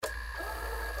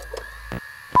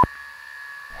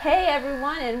Hey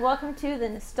everyone, and welcome to the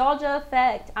Nostalgia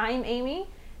Effect. I'm Amy.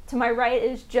 To my right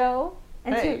is Joe.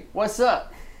 And hey, what's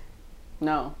up?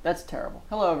 No, that's terrible.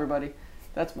 Hello, everybody.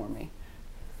 That's more me.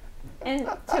 And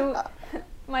to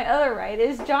my other right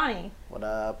is Johnny. What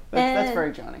up? That's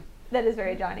very Johnny. That is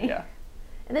very Johnny. Yeah.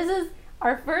 And this is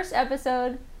our first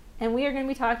episode, and we are going to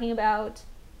be talking about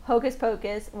Hocus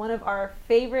Pocus, one of our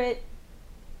favorite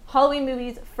Halloween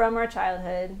movies from our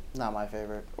childhood. Not my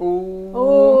favorite. Ooh,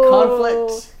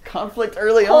 conflict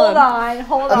early Hold on.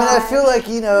 on. I mean, I feel like,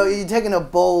 you're taking a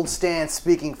bold stance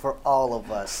speaking for all of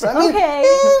us. I mean, Okay.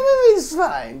 It's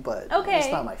fine, but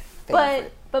it's not my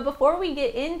favorite. But before we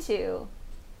get into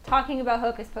talking about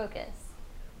Hocus Pocus,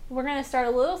 we're going to start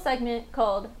a little segment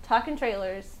called Talkin'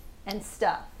 Trailers and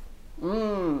Stuff.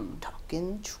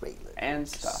 Talking trailers. And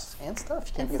stuff. And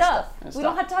stuff. You And can't stuff. forget We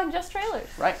don't have to talk just trailers.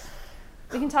 Right.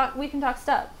 We can talk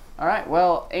stuff. All right.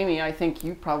 Well, Amy, I think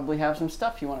you probably have some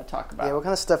stuff you want to talk about. Yeah, what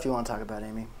kind of stuff you want to talk about,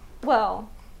 Amy? Well,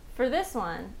 for this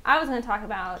one, I was going to talk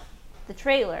about the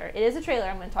trailer. It is a trailer.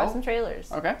 I'm going to talk some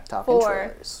trailers. Okay. Talking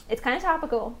trailers. It's kind of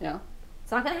topical. Yeah.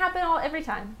 It's not going to happen every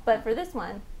time, but for this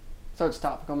one, So it's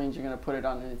topical means you're going to put it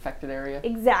on an infected area?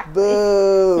 exactly.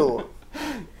 Boo!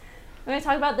 We're going to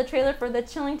talk about the trailer for The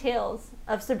Chilling Tales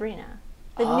of Sabrina.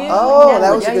 The new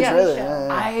that was a Netflix good yeah. trailer. show. Yeah.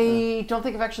 I don't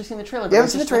think I've actually seen the trailer. You haven't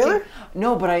seen the trailer?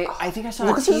 No, but I think I saw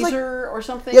Well, a 'cause it was teaser or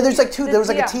something. Yeah, there's like two. There was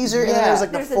like Yeah. a teaser, and then there was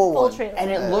like There's the a full one. trailer.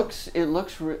 And it looks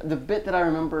the bit that I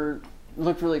remember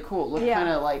looked really cool. It looked Yeah. kind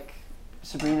of like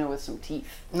Sabrina with some teeth.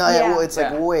 No, yeah, Yeah. well, it's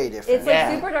like Yeah. way different. It's like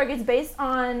Yeah. super dark. It's based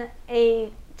on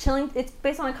It's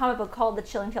based on a comic book called The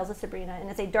Chilling Tales of Sabrina, and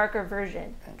it's a darker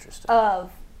version Interesting.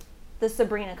 of the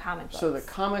Sabrina comic book. So the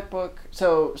comic book.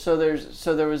 So there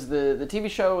was the TV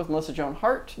show with Melissa Joan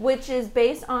Hart, which is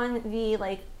based on the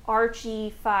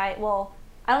Archie fight. Well,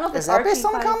 I don't know if Is it's that Archie based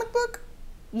on a fight. comic book?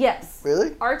 Yes.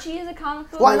 Really? Archie is a comic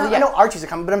book. Well, I know Archie's a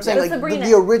comic, but I'm saying But like Sabrina-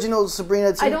 the original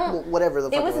Sabrina, I don't- whatever the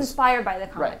fuck It was inspired by the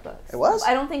comic Right. books. It was?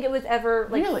 I don't think it was ever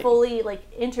Really? fully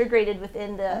integrated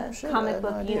within the Oh, shit, I comic had no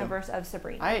book idea. universe of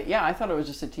Sabrina. I thought it was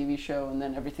just a TV show, and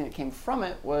then everything that came from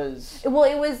it was Well,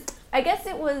 it was. I guess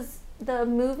it was. The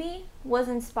movie was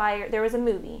inspired. There was a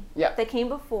movie that came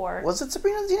before. Was it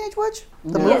Sabrina the Teenage Witch?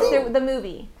 The No. movie? Yes, the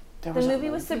movie. There The was a movie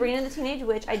was Sabrina the Teenage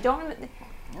Witch. I don't remember.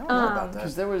 I don't know about that.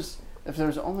 because if there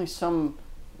was only some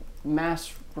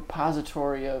mass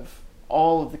repository of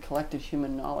all of the collective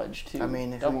human knowledge to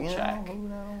double check. nobody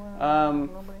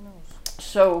knows.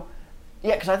 So,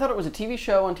 yeah, because I thought it was a TV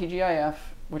show on TGIF,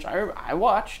 which I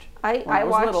watched. I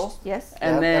was watched. little. Yes.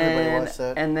 And Yep, then everybody watched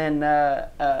that. And then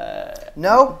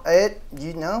No, it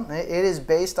is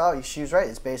based off. She was right.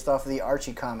 It's based off of the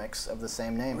Archie comics of the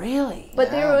same name. really,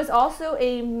 But there Yeah. was also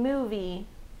a movie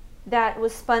that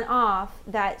was spun off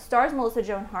that stars Melissa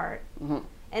Joan Hart,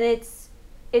 and it's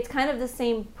kind of the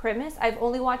same premise. I've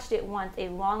only watched it once, a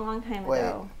long time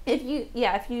ago. If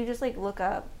you just look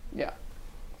up, yeah.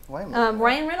 Wait a minute.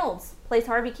 Ryan Reynolds plays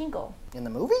Harvey Kinkle In the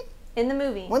movie? in the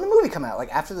movie. When did the movie come out?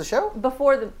 Like after the show?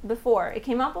 Before it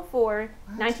came out before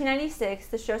 1996.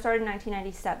 The show started in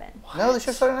 1997. No, the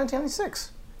show started in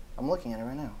 1996. I'm looking at it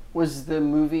right now. Was the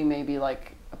movie maybe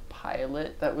like a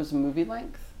pilot that was movie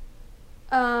length?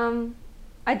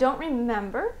 I don't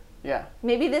remember. Yeah.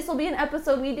 Maybe this will be an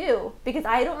episode we do because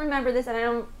I don't remember this,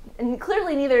 and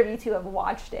clearly neither of you two have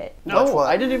watched it. No, Watch what?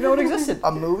 I didn't even know it existed.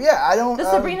 A movie? Yeah, I don't. The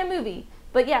Sabrina movie.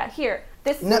 But yeah, here.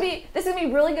 This is gonna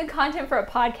be really good content for a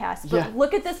podcast. But Yeah.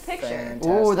 look at this picture.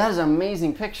 Fantastic. Oh, that is an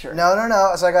amazing picture. No.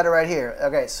 So I got it right here.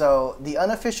 Okay, so the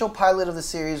unofficial pilot of the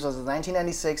series was the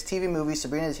 1996 TV movie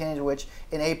Sabrina the Teenage Witch.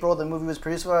 In April, the movie was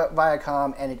produced by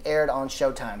Viacom and it aired on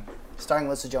Showtime, starring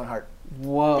Melissa Joan Hart.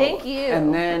 Whoa. Thank you.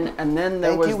 And then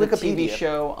there Thank was you, the TV Wikipedia.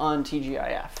 show on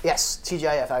TGIF. Yes,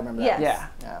 TGIF. I remember Yes. that. Yeah.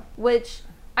 Yeah. Which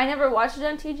I never watched it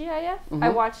on TGIF. I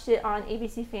watched it on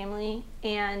ABC Family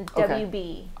and Okay.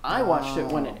 WB. I watched it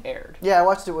when it aired. Yeah, I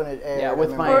watched it when it aired. Yeah,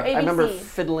 with my Or I remember ABC.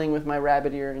 fiddling with my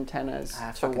rabbit ear antennas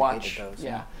I to fucking watch. hated those,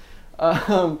 Yeah.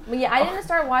 But yeah, I didn't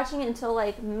start watching it until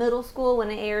middle school when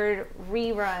it aired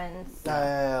reruns.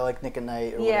 Like Nick at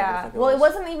Night or whatever. Yeah. the fuck Well, it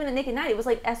wasn't even a Nick at Night. It was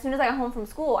as soon as I got home from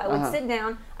school, I would Uh-huh. sit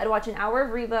down, I'd watch an hour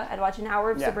of Reba, I'd watch an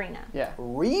hour of Yeah. Sabrina. Yeah.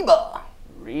 Reba.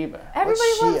 Reba. Everybody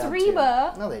What's she loves up to?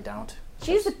 Reba. No, they don't.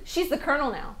 She's the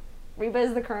Colonel now. Reba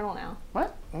is the Colonel now.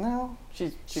 What? No.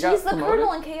 She's the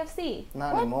Colonel in KFC.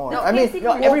 Not anymore. No, I mean,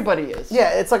 everybody is.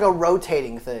 Yeah, it's like a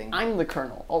rotating thing. I'm the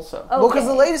Colonel also. Okay. Well, because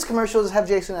the latest commercials have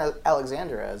Jason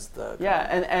Alexander as the Colonel.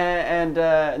 Yeah, and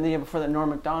the year before that, Norm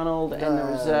Macdonald, and there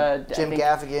was Jim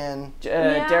Gaffigan,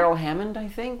 Daryl Hammond, I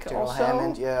think. Daryl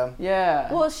Hammond, yeah.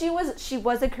 Yeah. Well, she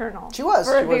was a Colonel. She was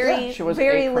for a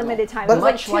very a limited time. But it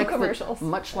was like 2 commercials.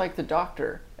 Much like the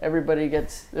Doctor. Everybody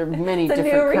gets there are many it's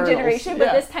different a new colonels. regeneration,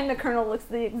 but this time the Colonel looks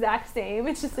the exact same.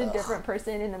 It's just a different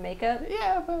person in the makeup.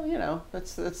 Yeah, well, you know,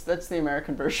 that's the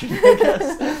American version, I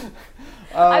guess.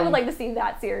 I would like to see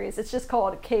that series. It's just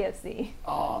called KFC.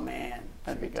 Oh man,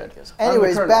 that'd be good.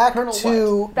 Anyways, back to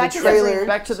the trailer.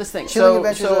 Back to this thing. Chilling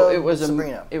Adventures of it was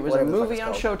Sabrina. It was a movie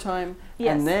on Showtime,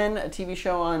 and then a TV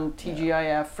show on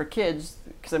TGIF for kids.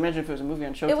 Because I imagine if it was a movie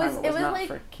on Showtime, it was not like,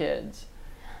 for kids.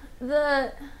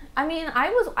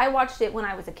 I watched it when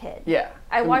I was a kid. Yeah.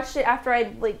 I watched it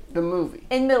after the movie.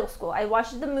 In middle school. I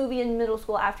watched the movie in middle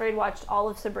school after I'd watched all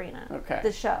of Sabrina. Okay.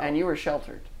 The show. And you were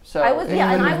sheltered. So I was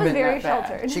very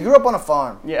sheltered. She grew up on a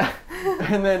farm. Yeah.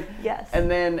 And then yes. And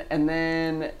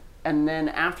then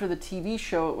after the TV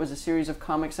show, it was a series of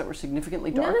comics that were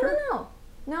significantly darker.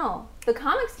 No. The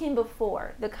comics came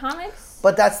before. The comics.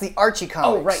 But that's the Archie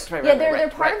comics. Oh, right. Yeah, they're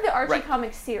part of the Archie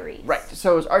comics series. Right.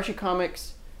 So it was Archie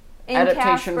comics.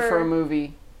 Adaptation for a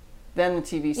movie, then the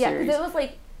TV series. Yeah, because it was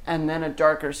like... And then a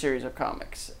darker series of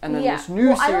comics. And then this new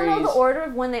series... I don't know the order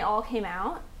of when they all came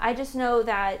out. I just know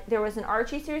that there was an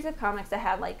Archie series of comics that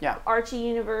had Archie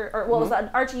Universe... It was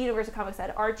an Archie Universe of comics that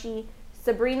had Archie...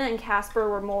 Sabrina and Casper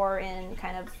were more in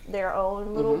kind of their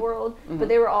own little world. But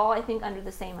they were all, I think, under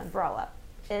the same umbrella.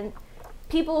 And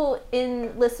people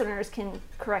listeners can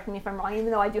correct me if I'm wrong,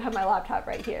 even though I do have my laptop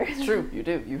right here. It's true. You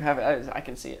do. You have it. I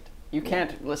can see it. You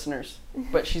can't, listeners,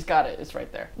 but she's got it. It's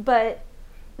right there. But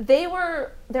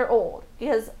they're old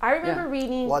because I remember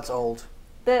reading. What's old?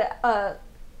 The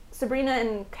Sabrina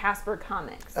and Casper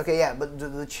comics. Okay, yeah, but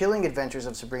the Chilling Adventures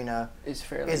of Sabrina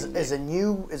is a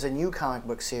new comic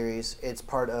book series. It's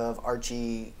part of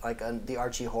Archie, the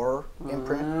Archie horror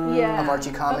imprint of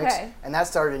Archie comics, and that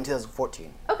started in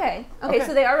 2014. Okay,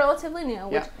 so they are relatively new.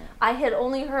 Which I had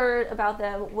only heard about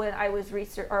them when I was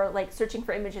searching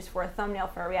for images for a thumbnail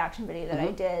for a reaction video that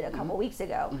I did a couple weeks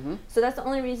ago. So that's the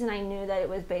only reason I knew that it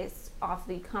was based off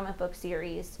the comic book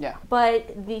series. Yeah.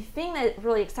 But the thing that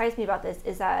really excites me about this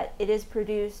is that it is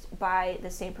produced by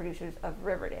the same producers of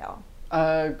Riverdale.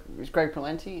 Is Greg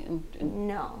Berlanti?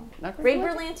 No. Not Greg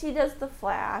Berlanti does The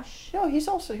Flash. No, he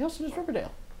also does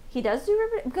Riverdale. He does do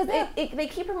Riverdale? Because they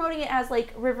keep promoting it as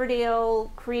like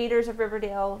Riverdale, creators of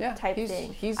Riverdale type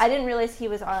thing. I didn't realize he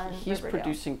was on He's Riverdale.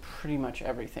 Producing pretty much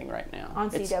everything right now.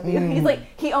 On CW.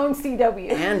 He owns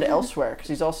CW. And elsewhere, because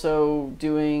he's also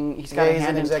he's got a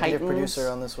hand in Titans. He's an executive producer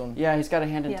on this one. Yeah, he's got a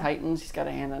hand in Titans. He's got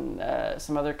a hand on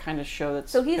some other kind of show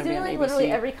that's So he's doing literally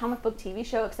ABC. every comic book TV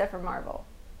show except for Marvel.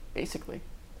 Basically.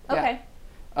 Okay. Yeah.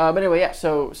 But anyway,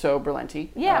 so Berlanti.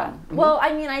 Yeah. Well,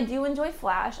 I mean, I do enjoy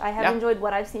Flash. I have enjoyed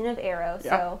what I've seen of Arrow.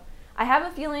 So I have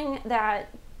a feeling that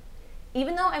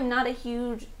even though I'm not a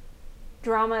huge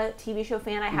drama TV show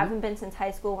fan, I haven't been since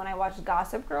high school when I watched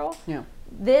Gossip Girl. Yeah.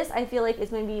 This, I feel like,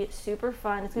 is going to be super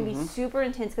fun. It's going to be super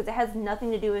intense because it has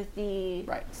nothing to do with the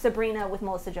Sabrina with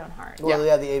Melissa Joan Hart. Well, the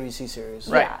ABC series.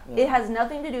 Yeah. It has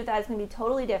nothing to do with that. It's going to be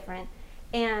totally different.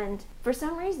 And for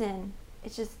some reason,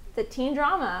 it's just the teen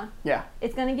drama. Yeah.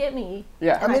 It's going to get me.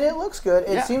 Yeah. I mean, it looks good.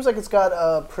 It seems like it's got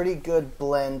a pretty good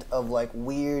blend of like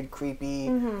weird,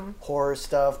 creepy horror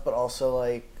stuff, but also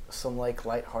like some like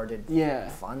lighthearted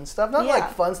fun stuff. Not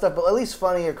like fun stuff, but at least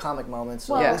funny or comic moments.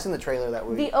 So at least in the trailer that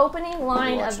we The opening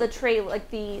line of the trailer,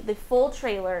 like the full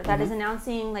trailer that is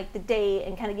announcing like the date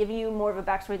and kind of giving you more of a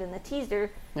backstory than the teaser.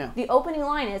 Yeah. The opening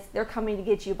line is "They're coming to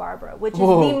get you, Barbara," which is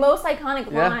the most iconic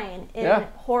line in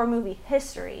horror movie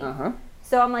history.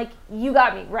 So I'm like, you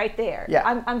got me right there.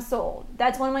 Yeah. I'm sold.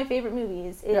 That's one of my favorite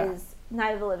movies is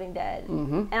Night of the Living Dead.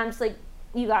 And I'm just like,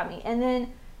 you got me. And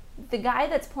then the guy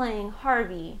that's playing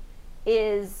Harvey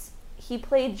he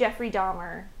played Jeffrey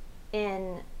Dahmer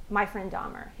in My Friend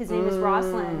Dahmer. His name is Ross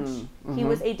Lynch. He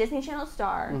was a Disney Channel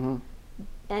star.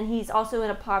 And he's also in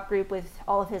a pop group with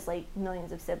all of his like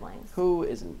millions of siblings. Who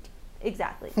isn't?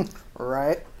 Exactly.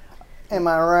 Right. Am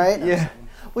I right? Yeah.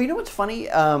 Well, you know what's funny?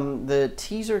 The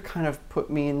teaser kind of put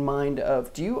me in mind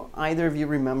of, do either of you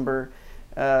remember,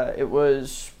 it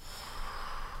was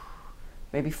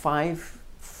maybe five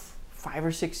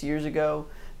or 6 years ago,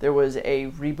 there was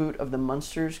a reboot of The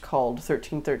Munsters called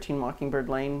 1313 Mockingbird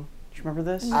Lane. Do you remember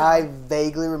this? No. I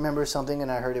vaguely remember something,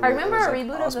 and I heard it was. I remember a like,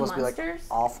 reboot of The Munsters. Like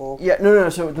awful. Yeah, no.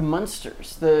 So The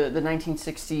Munsters, the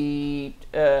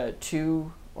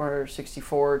 1962 or or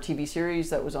 64 TV series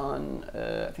that was on,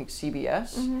 I think,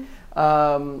 CBS.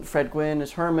 Fred Gwynne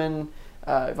as Herman,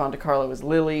 Yvonne DiCarlo as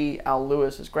Lily, Al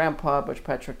Lewis as Grandpa, Butch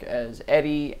Patrick as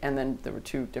Eddie, and then there were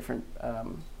two different, what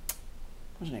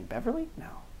was her name, Beverly? No.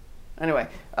 Anyway,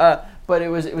 but it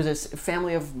was a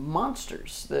family of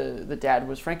monsters. The dad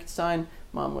was Frankenstein,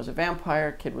 mom was a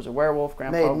vampire, kid was a werewolf,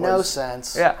 grandpa made no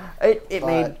sense. Yeah, it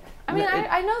made. I mean,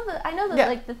 I know the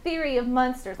like the theory of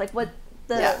monsters, like what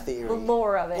the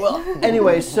lore of it. Well,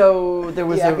 anyway, so there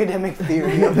was the academic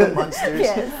theory of the monsters.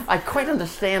 Yes. I quite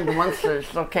understand the monsters.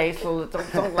 Okay, so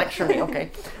don't lecture me.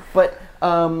 Okay, but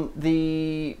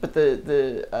the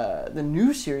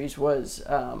new series was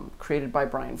created by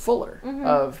Brian Fuller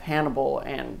of Hannibal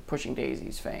and Pushing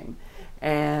Daisies fame,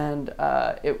 and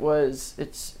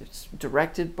it's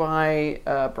directed by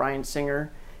Bryan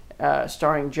Singer,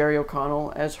 starring Jerry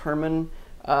O'Connell as Herman.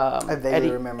 I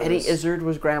vaguely remember Eddie this. Izzard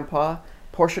was Grandpa.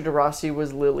 Portia de Rossi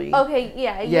was Lily. Okay,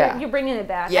 you're bringing it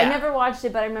back. Yeah. I never watched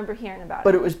it, but I remember hearing about it.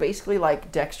 But it was basically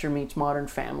like Dexter meets Modern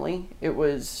Family. It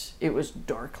was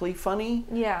darkly funny.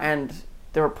 Yeah. And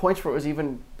there were points where it was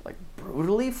even like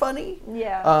brutally funny.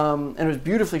 Yeah. And it was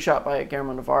beautifully shot by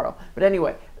Guillermo Navarro. But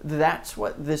anyway, that's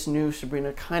what this new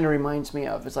Sabrina kind of reminds me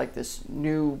of. It's like this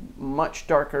new, much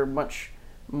darker, much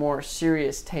more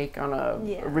serious take on a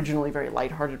originally very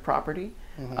lighthearted property.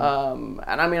 And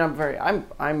I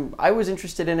mean, I was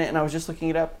interested in it, and I was just looking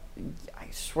it up. I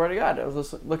swear to God, I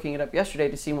was looking it up yesterday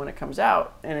to see when it comes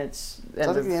out, and it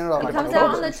comes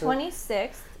out on the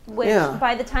 26th. Which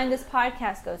by the time this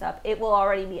podcast goes up, it will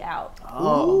already be out.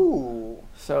 Oh,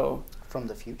 so from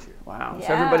the future. Wow. Yeah.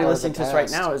 So everybody listening to us right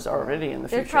now is already in the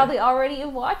future. They're probably already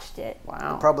watched it. Wow.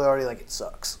 They're probably already like, it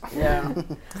sucks. Yeah.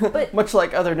 But much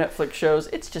like other Netflix shows,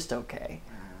 it's just okay.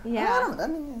 Yeah. I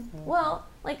mean, well,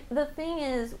 like the thing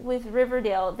is with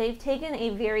Riverdale, they've taken a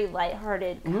very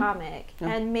lighthearted comic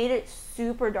and made it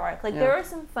super dark. Like there are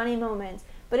some funny moments,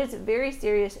 but it's very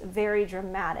serious, very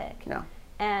dramatic. Yeah.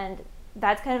 And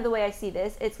that's kind of the way I see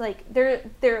this. It's like there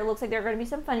looks like there are going to be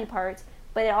some funny parts,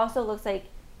 but it also looks like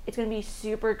it's going to be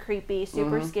super creepy,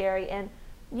 super scary. And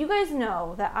you guys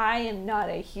know that I am not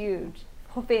a huge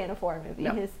fan of horror movies.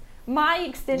 No. My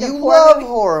extended you horror love movie-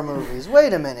 horror movies.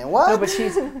 Wait a minute, what? No, but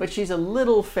she's a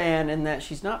little fan in that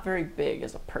she's not very big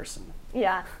as a person.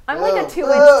 Yeah, I'm like a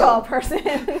 2-inch tall person.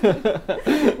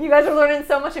 You guys are learning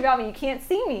so much about me. You can't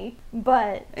see me,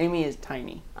 but Amy is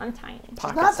tiny. I'm tiny.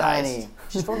 Pocket Not sized. tiny.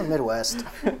 She's from the Midwest.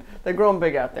 They're growing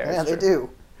big out there. Yeah, it's they true. do.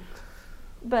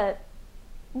 But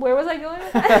where was I going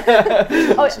with that?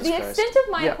 Oh, Jesus the Christ. extent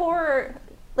of my horror,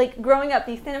 like growing up,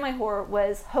 the extent of my horror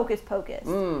was Hocus Pocus.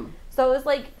 So it was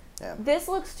like, this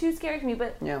looks too scary to me,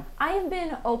 but I have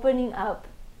been opening up.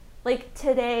 Like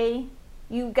today,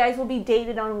 you guys will be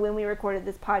dated on when we recorded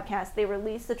this podcast. They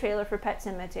released the trailer for Pet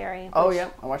Sematary. Oh yeah,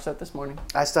 I watched that this morning.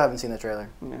 I still haven't seen the trailer.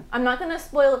 Yeah. I'm not going to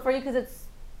spoil it for you because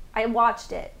I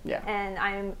watched it. Yeah. And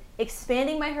I'm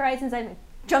expanding my horizons. I'm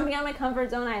jumping out of my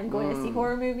comfort zone. I am going to see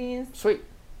horror movies. Sweet.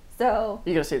 So.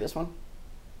 You gonna see this one?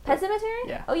 Pet Sematary?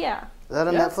 Yeah. Oh yeah. Is that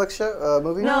a Netflix show,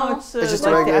 movie? No, it's just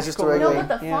a regular. It's just a regular. No,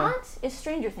 but the font is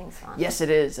Stranger Things font. Yes, it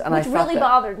is, and which I thought really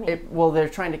bothered me. Well, they're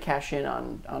trying to cash in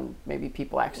on maybe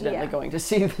people accidentally going to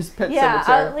see this Pet Yeah,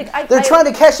 Sematary. They're trying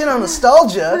to cash in on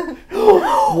nostalgia.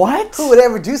 What? Who would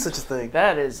ever do such a thing?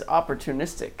 That is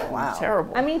opportunistic. Wow. And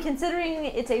terrible. I mean, considering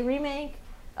it's a remake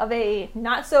of a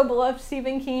not so beloved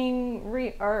Stephen King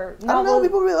I don't know.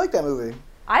 People really like that movie.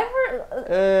 I've heard.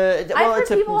 Well, heard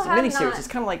it's a people have miniseries. not- It's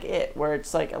kind of like It, where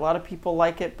it's like a lot of people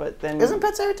like it, but then Isn't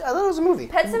Pet Sematary? I thought it was a movie.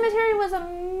 Pet Sematary was a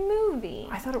movie.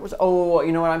 I thought it was. Oh,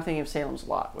 you know what? I'm thinking of Salem's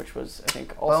Lot, which was I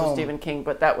think also Boom. Stephen King,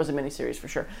 but that was a miniseries for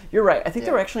sure. You're right. I think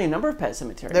there were actually a number of Pet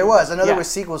Sematary. There was. I know there Yeah. were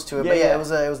sequels to it, Yeah, but yeah. it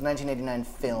was a 1989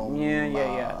 film.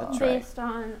 Yeah. That's right. Based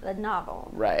on the novel.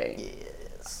 Right.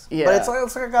 Yes. Yeah. But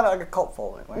it's like got like a cult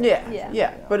following. Right?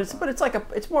 Yeah. But it's like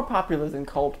it's more popular than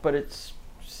cult, but it's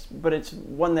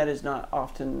one that is not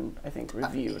often, I think,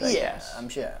 reviewed. I guess. I'm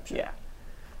sure. Yeah.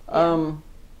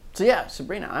 So yeah,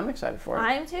 Sabrina, I'm excited for it.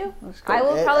 I am too. Looks good. I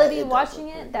will It probably does be look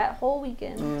watching pretty it that whole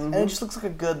weekend. And it just looks like a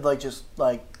good just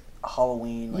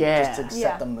Halloween, Yeah. just to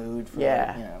Yeah. set the mood for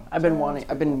Yeah. you know. I've been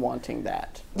wanting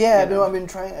that. Yeah, you know? I've been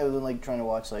trying to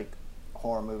watch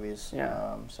horror movies.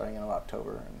 Yeah. Starting in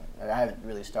October, and I haven't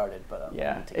really started, but I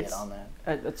need to get on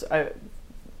that.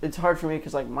 It's hard for me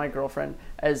because my girlfriend,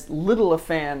 as little a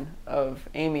fan of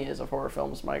Amy as of horror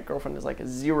films, my girlfriend is like a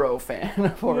zero fan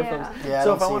of horror films. Yeah, So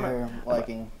I if don't I see want her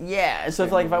liking. Yeah, so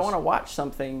if movies. I want to watch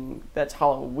something that's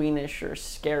Halloweenish or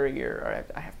scarier,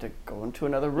 I have to go into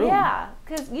another room. Yeah,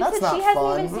 because you That's said not she hasn't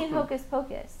fun. even seen Hocus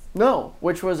Pocus. No,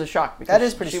 which was a shock because That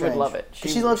is pretty she strange. would love it.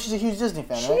 She's a huge Disney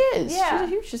fan, She right? is. Yeah. She's a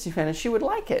huge Disney fan, and she would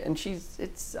like it. And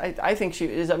I think she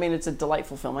is. I mean, it's a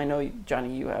delightful film. I know,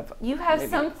 Johnny, you have. You have maybe-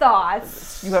 some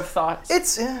thoughts. You have thoughts.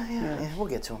 It's yeah. We'll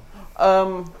get to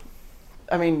them.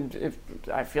 I mean,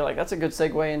 I feel like that's a good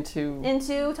segue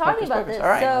into Talking Hocus about Pocus. this. All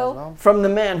right. So From the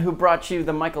man who brought you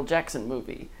the Michael Jackson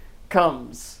movie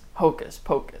comes Hocus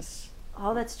Pocus.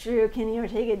 oh, that's true. Kenny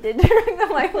Ortega did direct the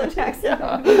Michael Jackson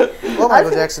movie. What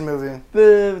Michael Jackson movie?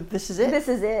 This is it. This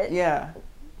is it. Yeah.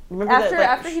 Remember After that?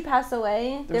 after he passed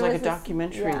away, there was like a this-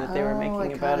 documentary yeah. that they were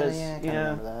making about his. I kinda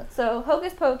remember that. So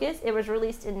Hocus Pocus, it was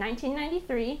released in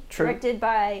 1993, True. directed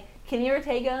by Kenny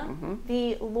Ortega,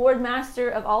 the Lord Master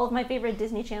of all of my favorite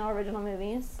Disney Channel original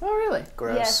movies. Oh, really?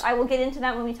 Gross. Yes, I will get into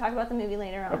that when we talk about the movie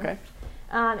later on. Okay.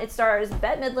 It stars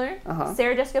Bette Midler,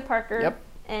 Sarah Jessica Parker, Yep.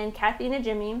 and Kathy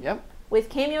Najimy, Yep. with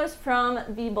cameos from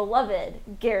the beloved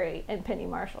Gary and Penny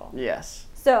Marshall. Yes.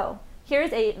 So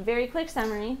here's a very quick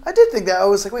summary. I did think that. I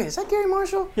was like, wait, is that Gary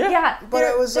Marshall? Yeah, But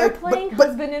they're, it was they're like- playing but-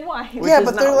 husband and wife. Which Yeah, is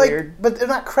but they're not like, weird. but they're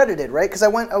not credited, right? Because I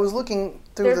was looking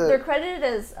through They're credited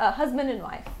as husband and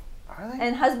wife. Are they?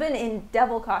 And husband in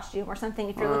devil costume or something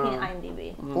if you're looking at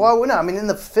IMDb. Well, no, I mean in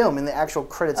the film, in the actual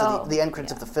credits, of Oh, the end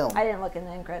credits yeah. of the film. I didn't look in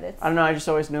the end credits. I don't know. I just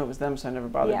always knew it was them, so I never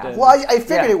bothered Yeah. to. Well, I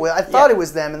figured Yeah. it was. I thought Yeah. it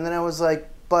was them, and then I was like,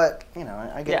 but you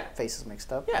know, I get Yeah. faces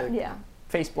mixed up. Yeah. Like, Yeah.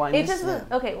 Face It blindness. just was,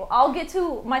 Yeah. okay, well, I'll get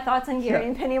to my thoughts on Gary Yeah.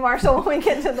 and Penny Marshall when we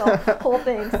get to the whole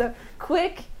thing. So,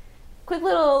 quick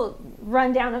little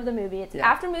rundown of the movie. It's Yeah.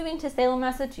 after moving to Salem,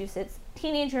 Massachusetts,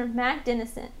 teenager Max.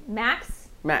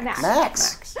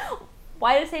 Max.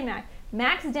 Why did I say Max?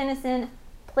 Max Dennison,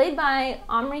 played by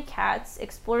Omri Katz,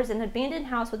 explores an abandoned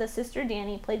house with his sister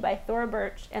Danny, played by Thora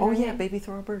Birch. And Oh their yeah, new- Baby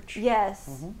Thora Birch.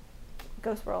 Yes.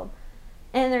 Ghost World.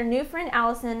 And their new friend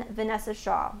Allison, Vanessa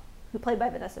Shaw, who played by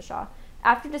Vanessa Shaw.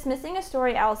 After dismissing a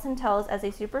story Allison tells as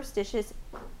a superstitious...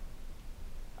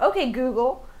 Okay,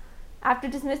 Google. After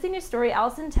dismissing a story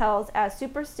Allison tells as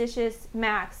superstitious,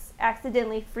 Max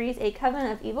accidentally frees a coven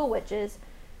of evil witches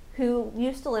who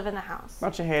used to live in the house.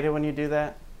 Don't you hate it when you do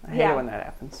that? I hate Yeah. it when that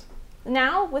happens.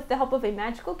 Now, with the help of a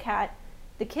magical cat,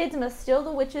 the kids must steal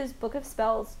the witch's book of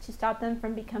spells to stop them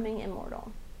from becoming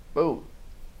immortal. Boom.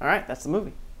 All right, that's the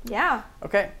movie. Yeah.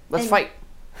 Okay, let's And- fight.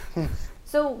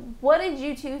 So, what did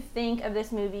you two think of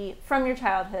this movie from your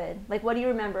childhood? Like, what do you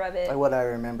remember of it? Like what I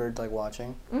remembered, like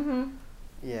watching. Mm-hmm.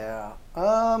 Yeah.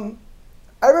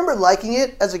 I remember liking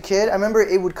it as a kid. I remember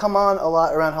it would come on a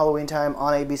lot around Halloween time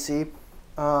on ABC.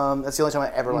 That's the only time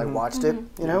I ever like watched it.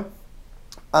 You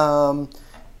know.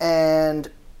 And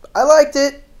I liked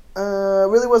it.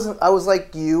 Really wasn't. I was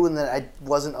like you, in that I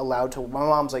wasn't allowed to. My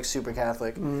mom's like super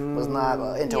Catholic, was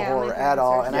not into Yeah, my horror parents at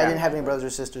all, are and I super didn't have any Catholic. brothers or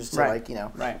sisters to Right.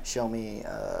 like Right. show me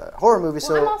horror movies.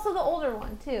 Well, so I'm also the older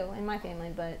one, too, in my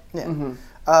family, but...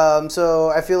 yeah. So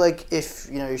I feel like if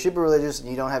you're super religious and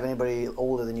you don't have anybody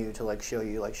older than you to like show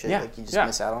you like shit, Yeah. like you just Yeah.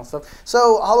 miss out on stuff.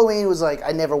 So Halloween was like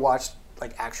I never watched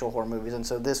like actual horror movies, and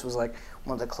so this was like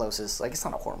one of the closest. Like it's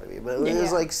not a horror movie, but it was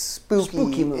Yeah. like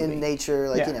spooky movie. in nature,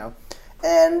 like Yeah.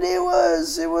 and it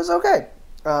was okay.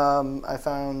 I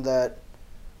found that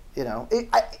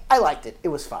I liked it. It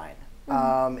was fine.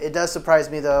 It does surprise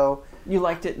me though. You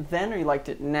liked it then, or you liked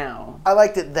it now? I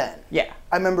liked it then. Yeah.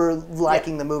 I remember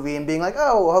liking the movie and being like,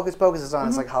 "Oh, Hocus Pocus is on.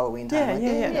 It's like Halloween time."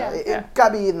 Yeah, Like, yeah. It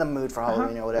got me in the mood for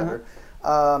Halloween or whatever.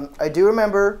 I do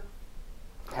remember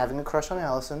having a crush on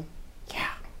Allison, Yeah.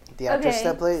 the actress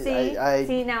that played.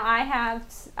 See, now I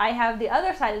have the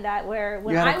other side of that where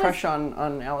when You had I a crush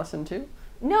on Allison too?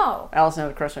 No. Allison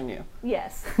had a crush on you.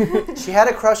 Yes. She had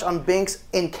a crush on Binks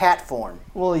in cat form.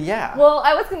 Well, yeah. Well,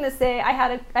 I was going to say I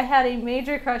had a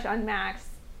major crush on Max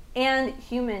and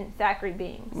human Thackeray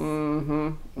Binks.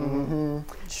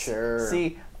 Sure.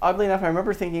 See, oddly enough, I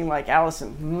remember thinking like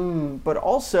Allison, but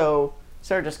also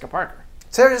Sarah Jessica Parker.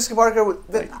 Sarah Jessica Parker.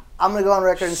 I'm gonna go on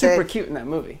record and Super say cute in that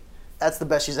movie. that's the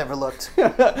best she's ever looked.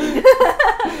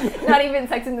 Not even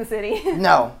Sex in the City.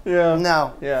 No. Yeah.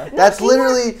 No. Yeah. That's she wore-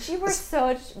 literally. She wore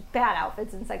such bad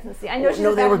outfits in Sex and the City. I know she's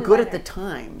No, a they were fashion good at the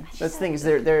designer. time. That's the thing is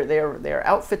they're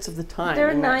outfits of the time They're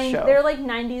in that show. They're like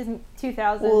 90s,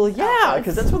 2000s. Well, yeah, outfits.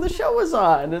 because that's when the show was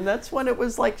on, and that's when it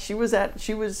was like she was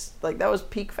like that was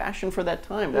peak fashion for that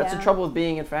time. That's the Yeah. trouble with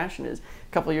being in fashion is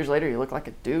a couple of years later you look like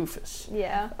a doofus.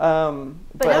 Yeah. But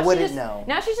I now she wouldn't just, know.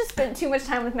 Now she's just spent too much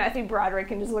time with Matthew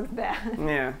Broderick and just looks bad.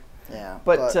 yeah. Yeah.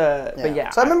 But yeah.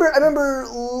 So I remember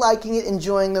liking it,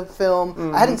 enjoying the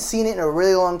film. I hadn't seen it in a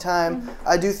really long time.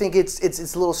 I do think it's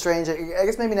a little strange. I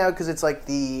guess maybe now because it's like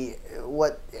the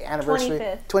anniversary?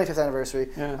 25th. 25th anniversary.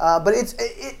 Yeah. But it's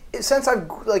since I've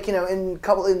in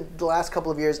the last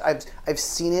couple of years, I've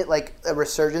seen it, like a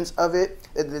resurgence of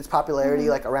its popularity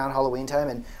like around Halloween time,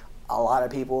 and a lot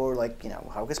of people are like,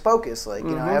 Hocus Pocus, like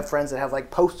I have friends that have like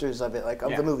posters of it, like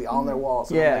of the movie on their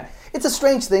walls. And I'm like, it's a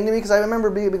strange thing to me because I remember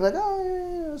being like,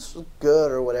 oh, it's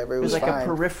good or whatever. It was like fine. A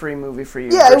periphery movie for you.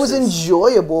 Yeah, it was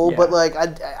enjoyable, but like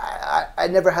I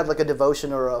never had like a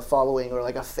devotion or a following or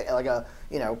like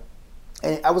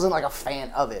and I wasn't like a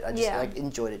fan of it. I just like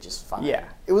enjoyed it just fine. Yeah,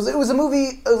 it was a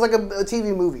movie. It was like a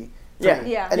TV movie.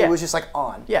 And it was just like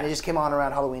on. Yeah, and it just came on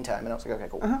around Halloween time, and I was like, okay,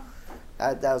 cool.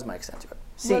 That was my extent to it.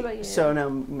 What about you? So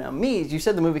now me, you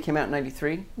said the movie came out in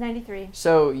 93? 93.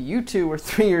 So you two were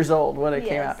 3 years old when it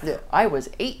came out. Yeah. I was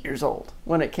 8 years old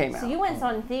when it came out. So you went and saw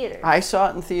it in theaters. I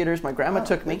saw it in theaters. My grandma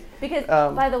took me. Because,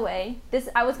 by the way,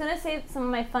 I was going to say some of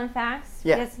my fun facts.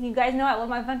 Yeah. Because you guys know I love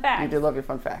my fun facts. You do love your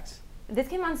fun facts. This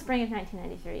came out in spring of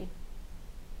 1993. I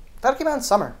thought it came out in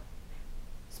summer.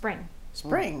 Spring.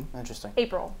 Spring? Interesting.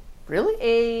 April. Really?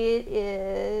 It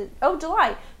is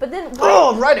July. But then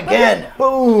right again.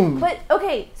 Boom. But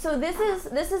okay, so this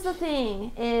is the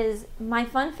thing is my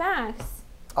fun facts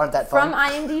aren't that fun? from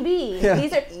IMDb. Yeah.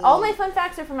 These are all my fun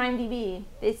facts are from IMDb.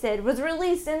 They said was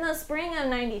released in the spring of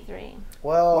 93.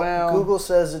 Well, Google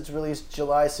says it's released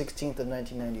July 16th of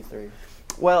 1993.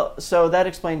 Well, so that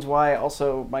explains why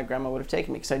also my grandma would have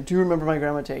taken me, because I do remember my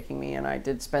grandma taking me, and I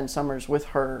did spend summers with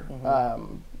her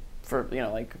for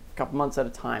like a couple months at a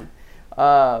time.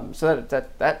 So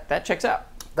that checks out.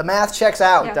 The math checks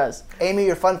out. It does. Amy,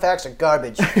 your fun facts are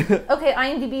garbage. Okay,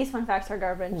 IMDb's fun facts are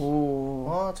garbage. Ooh.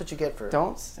 Well, that's what you get for it.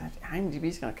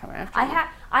 IMDb's gonna come after I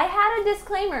you. had a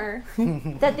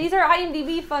discllaimer that these are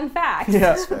IMDb fun facts. Yeah.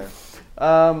 That's fair.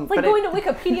 It's like going to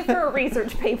Wikipedia for a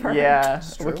research paper. Yeah, a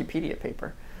Wikipedia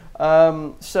paper.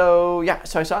 So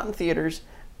I saw it in theaters,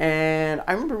 and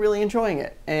I remember really enjoying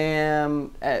it.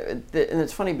 And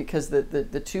it's funny because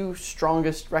the two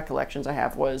strongest recollections I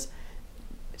have was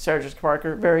Sarah Jessica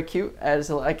Parker, very cute. As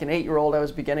like an 8-year-old, I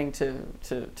was beginning to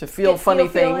feel funny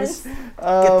things.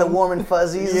 Get the warm and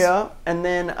fuzzies. Yeah, and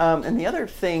then and the other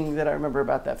thing that I remember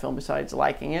about that film, besides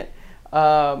liking it,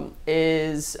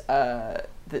 is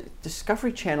the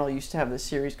Discovery Channel used to have this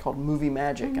series called Movie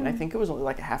Magic, and I think it was only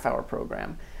like a half-hour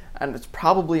program, and it's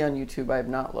probably on YouTube. I have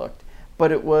not looked,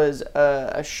 but it was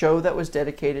a show that was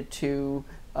dedicated to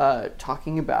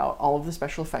talking about all of the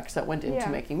special effects that went into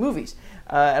making movies.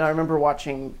 And I remember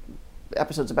watching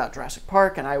episodes about Jurassic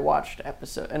Park, and I watched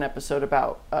an episode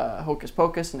about Hocus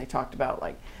Pocus, and they talked about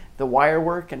like the wire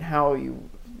work and how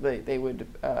they would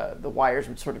the wires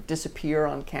would sort of disappear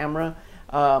on camera.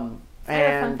 I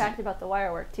have a fun fact about the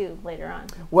wire work too later on.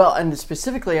 Well, and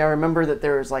specifically, I remember that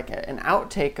there was like an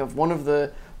outtake of one of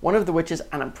the witches,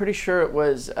 and I'm pretty sure it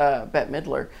was Bette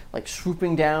Midler, like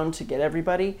swooping down to get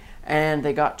everybody, and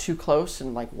they got too close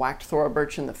and like whacked Thora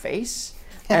Birch in the face.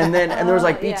 And then and there was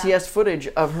like BTS footage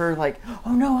of her like,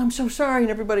 oh no, I'm so sorry, and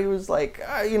everybody was like,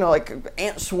 like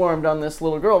ant swarmed on this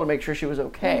little girl to make sure she was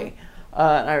okay.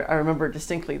 And I remember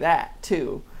distinctly that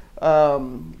too. But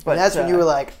and that's when you were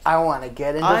like, I want to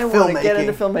get into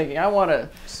filmmaking. I want to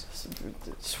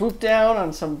swoop down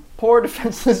on some poor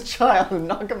defenseless child and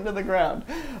knock him to the ground.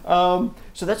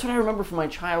 So that's what I remember from my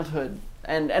childhood,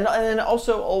 and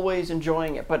also always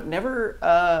enjoying it, but never.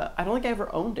 I don't think I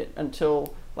ever owned it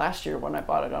until last year when I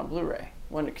bought it on Blu-ray.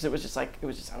 Because it was just I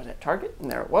was at Target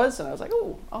and there it was, and I was like,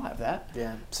 oh, I'll have that.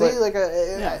 Yeah. See,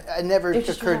 I never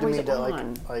occurred to me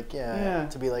to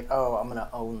to be like, oh, I'm gonna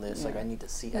own this. Yeah. Like I need to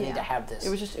see. I need to have this.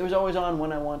 It was always on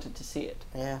when I wanted to see it.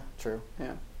 Yeah. True.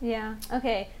 Yeah. Yeah.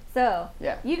 Okay. So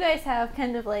you guys have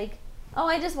kind of like, oh,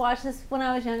 I just watched this when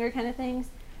I was younger kind of things.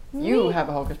 You have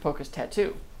a Hocus Pocus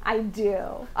tattoo. I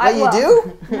do. You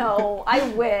do? No, I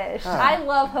wish. I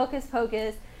love Hocus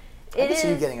Pocus. I can see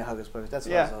you getting a Hocus Pocus. That's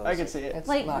what I can see it. It's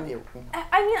like, not you.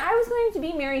 I mean, I was going to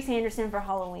be Mary Sanderson for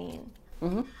Halloween.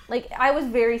 Mm-hmm. Like, I was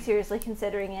very seriously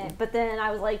considering it, but then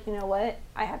I was like, you know what?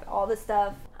 I have all this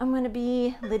stuff. I'm going to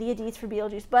be Lydia Deetz for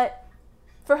Beetlejuice. But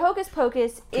for Hocus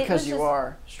Pocus, because you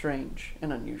are strange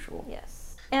and unusual.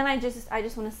 Yes. And I just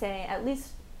want to say, at least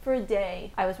for a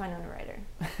day, I was Winona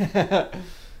Ryder.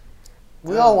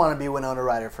 We all want to be Winona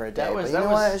Ryder for a day, but you know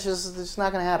what? It's just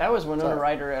not going to happen. That was Winona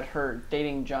Ryder at her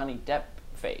dating Johnny Depp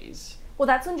phase. Well,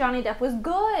 that's when Johnny Depp was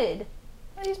good.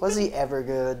 Was he ever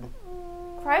good?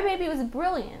 Crybaby was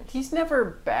brilliant. He's never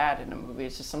bad in a movie.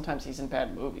 It's just sometimes he's in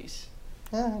bad movies.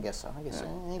 Yeah, I guess so. I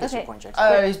guess your point checks.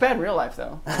 He's bad in real life,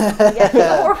 though. Yeah, he's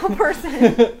a horrible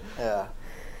person. Yeah.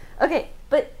 Okay,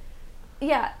 but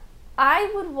yeah,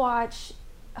 I would watch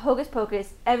Hocus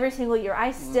Pocus every single year.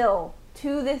 I still,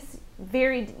 to this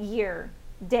very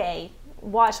day,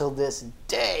 watched till this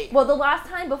day. Well, the last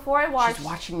time before I watched... She's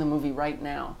watching the movie right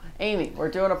now. Amy, we're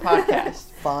doing a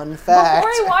podcast. Fun fact.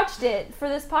 Before I watched it for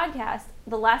this podcast,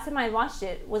 the last time I watched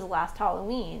it was last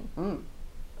Halloween.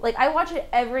 Like, I watch it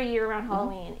every year around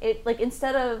Halloween. It, like,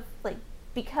 instead of, like,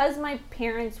 because my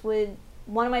parents would...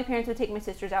 One of my parents would take my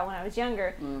sisters out when I was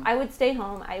younger. I would stay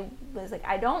home. I was like,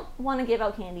 I don't want to give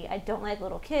out candy. I don't like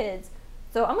little kids.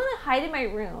 So I'm going to hide in my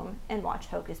room and watch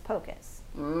Hocus Pocus.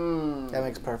 That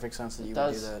makes perfect sense that you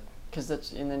would do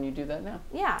that. And then you do that now.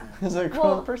 Yeah. As a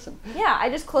grown person. Yeah, I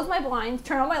just close my blinds,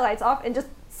 turn all my lights off, and just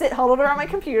sit huddled around my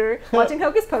computer watching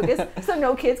Hocus Pocus so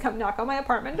no kids come knock on my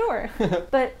apartment door.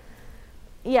 But,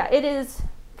 yeah, it is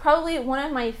probably one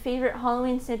of my favorite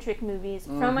Halloween-centric movies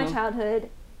from my childhood.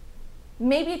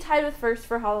 Maybe tied with first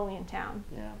for Halloween Town.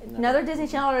 Yeah. Another Disney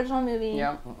Channel original movie.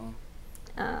 Yeah.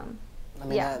 I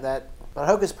mean, but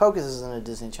Hocus Pocus isn't a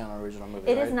Disney Channel original movie,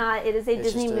 It is not. It is a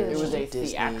Disney movie. It was a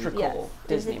Disney. theatrical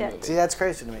Disney movie. See, that's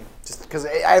crazy to me. Just because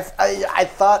I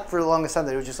thought for the longest time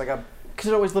that it was just like a...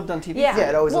 Because it always lived on TV. Yeah,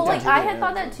 it always well, lived on like, TV. I had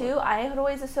thought that too. I had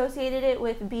always associated it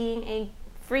with being a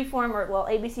freeform or, well,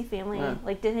 ABC Family,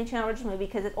 like Disney Channel original movie,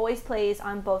 because it always plays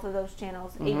on both of those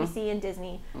channels, ABC and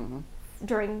Disney,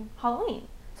 during Halloween.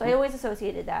 So I always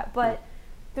associated that. But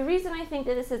the reason I think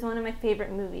that this is one of my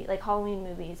favorite movies, like Halloween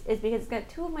movies, is because it's got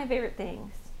two of my favorite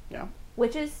things. Yeah.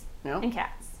 Witches and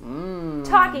cats. Mm.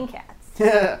 Talking cats.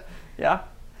 Yeah. Yeah.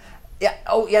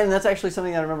 Oh, yeah. And that's actually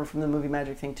something that I remember from the movie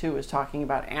Magic thing too, is talking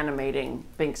about animating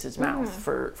Binks's mouth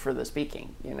for the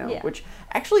speaking. You know, which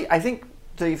actually I think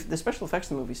the special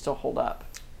effects in the movie still hold up.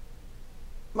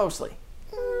 Mostly.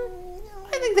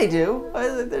 I think they do.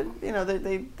 You know,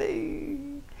 they.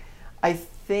 I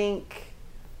think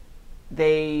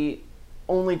they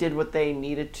only did what they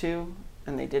needed to,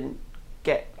 and they didn't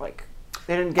get like.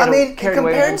 They didn't get carried away compared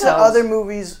with to themselves. other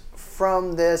movies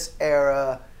from this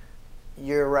era,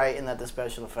 you're right in that the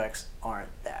special effects aren't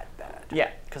that bad. Yeah.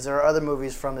 Because there are other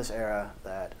movies from this era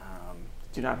that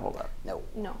do not hold up. No.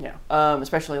 Yeah.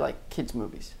 Especially like kids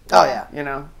movies. Oh yeah. You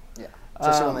know. Yeah.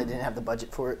 Especially when they didn't have the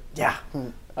budget for it. Yeah.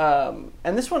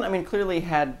 And this one, I mean, clearly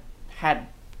had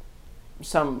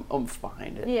some oomph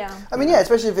behind it. Yeah. I mean, yeah,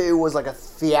 especially if it was like a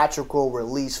theatrical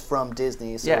release from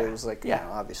Disney, so it was like, you know,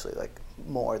 obviously like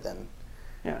more than,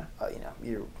 you know,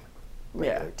 your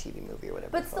regular TV movie or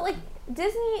whatever. But still, like,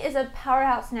 Disney is a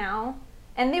powerhouse now,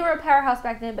 and they were a powerhouse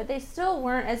back then, but they still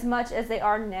weren't as much as they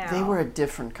are now. They were a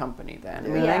different company then. I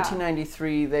mean, Yeah.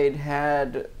 1993, they'd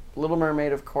had Little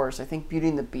Mermaid, of course. I think Beauty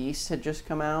and the Beast had just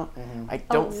come out. I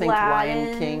don't think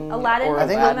Lion King Aladdin or came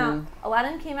Aladdin. out.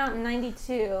 Aladdin came out in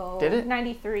 92. Did it?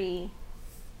 93.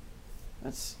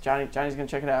 That's Johnny's gonna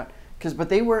check it out. But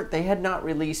they had not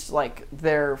released like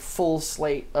their full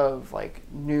slate of like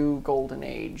new golden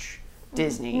age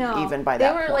Disney even by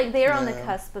that point. They were on the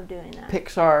cusp of doing that.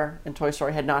 Pixar and Toy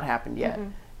Story had not happened yet.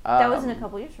 That was in a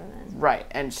couple years from then. Right,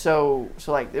 and so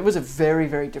like it was a very,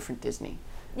 very different Disney.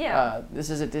 Yeah. This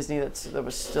is a Disney that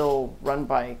was still run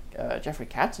by Jeffrey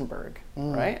Katzenberg,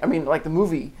 right? I mean, like the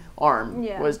movie arm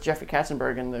was Jeffrey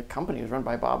Katzenberg, and the company was run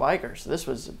by Bob Iger. So this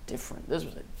was a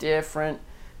different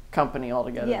company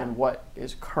altogether than what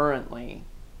is currently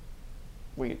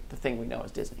the thing we know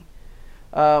as Disney.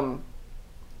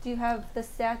 Do you have the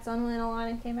stats on when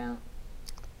Aladdin came out?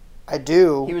 I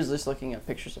do. He was just looking at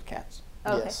pictures of cats.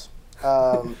 Okay. Yes.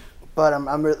 But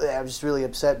I'm just really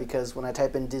upset because when I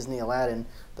type in Disney Aladdin,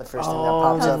 the first thing that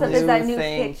pops up is that new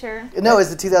thing. picture. No, it's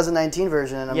the 2019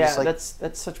 version, and I'm just like,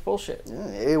 that's such bullshit.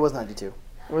 It was 92.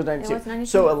 It was 92. It was 92.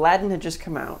 So Aladdin had just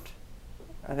come out.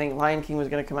 I think Lion King was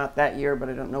going to come out that year, but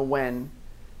I don't know when.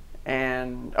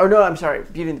 And I'm sorry,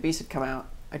 Beauty and the Beast had come out.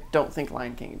 I don't think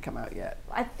Lion King had come out yet.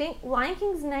 I think Lion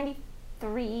King's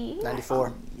 93.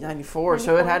 94. 94,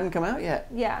 so it hadn't come out yet.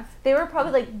 Yeah, they were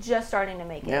probably like just starting to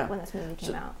make it when this movie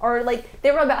came out, or like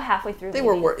they were about halfway through. They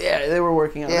were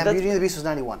working on it. Yeah, Beauty and the Beast was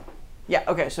 91. Yeah,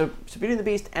 okay, so Beauty and the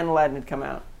Beast and Aladdin had come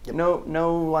out. Yep.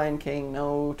 No Lion King,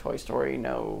 no Toy Story,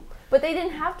 no. But they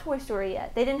didn't have Toy Story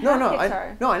yet. They didn't have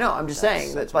Pixar. I know. I'm just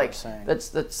saying that's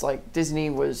that's like Disney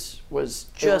was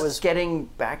just getting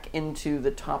back into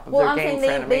the top of their game for saying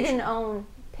animation. they didn't own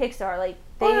Pixar. Like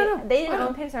they didn't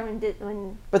own Pixar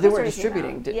when. But they Toy were Story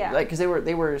distributing, came out. because they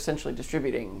were essentially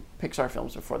distributing Pixar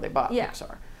films before they bought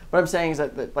Pixar. What I'm saying is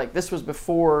that like this was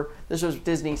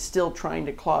Disney still trying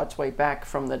to claw its way back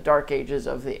from the dark ages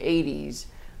of the 80s.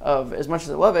 Of as much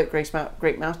as I love it,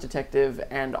 Great Mouse Detective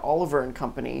and Oliver and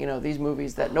Company, you know, these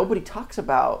movies that nobody talks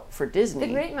about for Disney.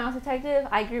 The Great Mouse Detective,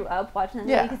 I grew up watching that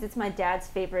movie because it's my dad's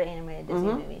favorite animated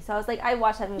Disney movie. So I was like, I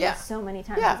watched that movie so many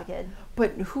times as a kid.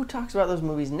 But who talks about those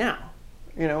movies now?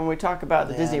 You know, when we talk about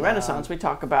the Disney Renaissance, we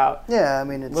talk about I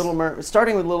mean, it's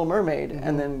starting with Little Mermaid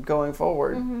and then going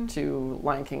forward to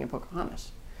Lion King and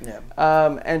Pocahontas. Yeah.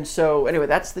 And so anyway,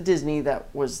 that's the Disney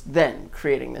that was then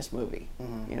creating this movie.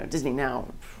 You know, Disney now.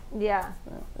 Yeah.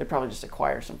 They probably just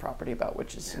acquire some property about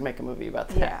witches and make a movie about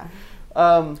that.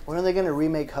 Yeah. When are they going to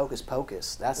remake Hocus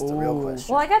Pocus? That's the real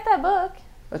question. Well, I got that book.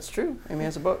 That's true. Amy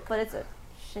has a book. But it's a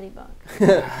shitty book.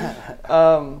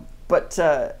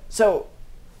 So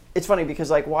it's funny because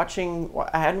like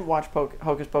I hadn't watched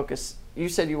Hocus Pocus. You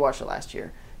said you watched it last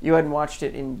year. You hadn't watched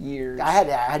it in years. I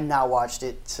had not watched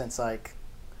it since like,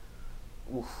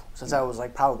 since I was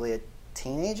like probably a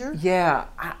teenager. Yeah,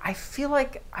 I feel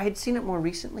like I had seen it more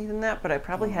recently than that, but I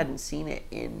probably hadn't seen it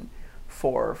in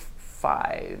 4,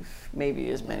 5, maybe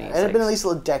as many. It had been at least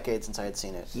a decade since I had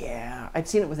seen it. Yeah, I'd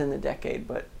seen it within the decade,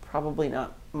 but probably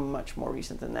not much more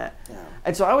recent than that. Yeah.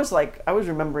 And so I was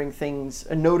remembering things,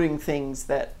 noting things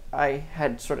that I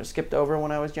had sort of skipped over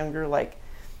when I was younger, like,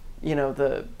 you know,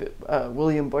 the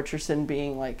William Butcherson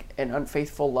being like an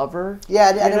unfaithful lover. Yeah,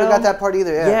 I never got that part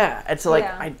either. Yeah, and so like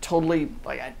I totally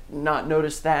I not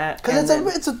noticed that because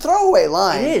it's a throwaway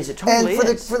line. It is. It totally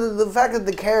is. For the fact that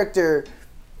the character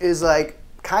is like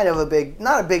kind of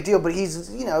not a big deal, but he's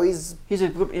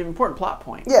an important plot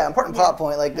point. Yeah, important plot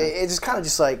point. Like it's just kind of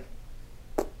just like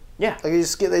like they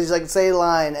just like say a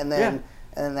line and then.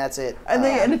 And then that's it. And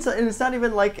it's not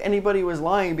even like anybody was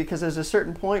lying, because there's a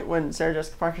certain point when Sarah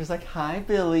Jessica Parker's like, "Hi,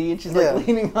 Billy," and she's like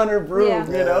leaning on her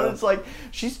broom, you know. And it's like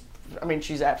she's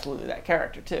absolutely that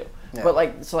character too. Yeah. But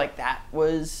like that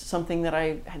was something that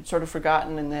I had sort of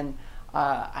forgotten, and then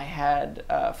I had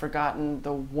forgotten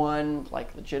the one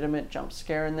like legitimate jump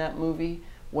scare in that movie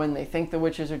when they think the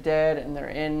witches are dead and they're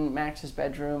in Max's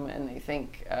bedroom and they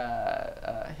think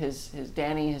his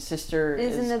Danny, his sister,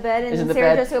 is in the bed, and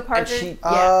Sarah Jessica Parker.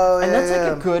 And that's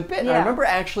like a good bit. Yeah. I remember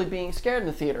actually being scared in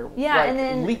the theater. Yeah, like, and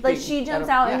then like she jumps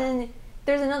out, and then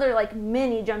there's another like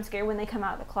mini jump scare when they come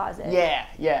out of the closet.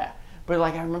 Yeah. But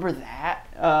like I remember that,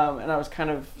 and I was kind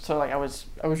of I was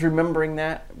remembering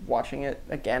that, watching it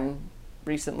again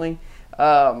recently.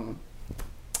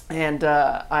 And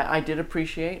I did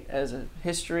appreciate, as a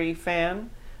history fan,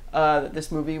 that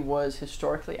this movie was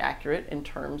historically accurate in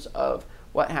terms of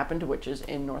what happened to witches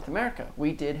in North America.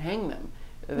 We did hang them.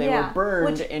 They were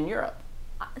burned in Europe.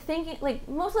 Thinking like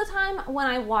most of the time when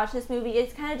I watch this movie,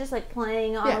 it's kind of just like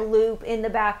playing on a loop in the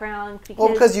background.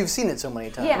 Because you've seen it so many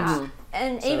times. Yeah,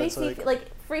 and so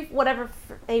ABC whatever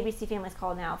ABC Family's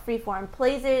called now, Freeform,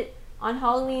 plays it on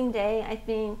Halloween Day. I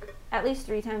think at least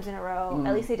 3 times in a row.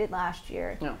 At least they did last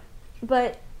year. Yeah.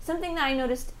 But something that I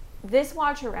noticed this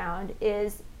watch around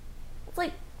is, it's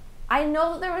like, I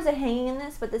know that there was a hanging in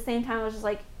this, but at the same time I was just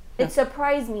like, it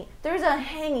surprised me. There's a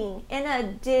hanging in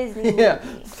a Disney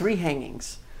movie. 3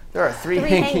 hangings. There are 3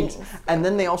 hangings, and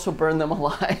then they also burn them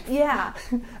alive. Yeah.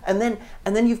 and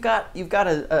then you've got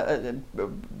a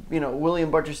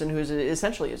William Butcherson, who's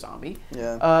essentially a zombie.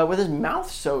 Yeah. With his mouth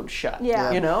sewed shut.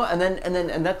 Yeah. You know,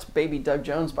 and that's baby Doug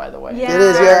Jones, by the way. Yeah. It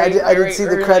is. Yeah. I did see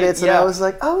the credits, and I was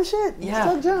like, oh shit, it's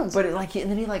Doug Jones. But and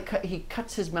then he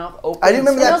cuts his mouth open. I didn't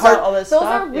remember that part. Those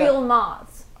are real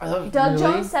moths. Doug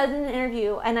Jones said in an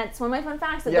interview, and that's one of my fun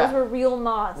facts, that those were real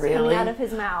moths coming out of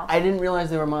his mouth. I didn't realize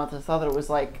they were moths. I thought that it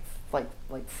was like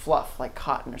fluff, like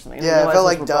cotton or something. Yeah, it felt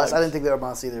like dust. I didn't think they were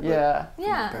moths either. But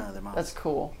apparently they're moths. That's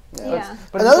cool. Yeah.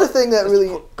 But another thing that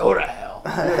really go to hell.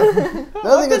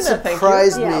 Another thing that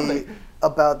surprised me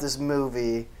about this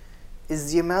movie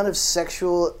is the amount of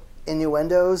sexual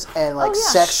innuendos and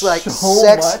sex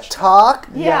talk.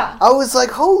 Yeah. I was like,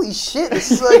 holy shit,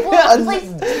 this is like a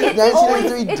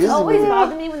 1993 Disney It's always movie.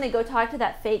 bothered me when they go talk to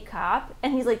that fake cop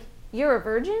and he's like, "You're a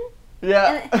virgin?"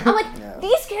 Yeah. And I'm like,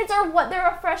 these kids they're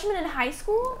a freshman in high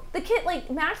school? The kid,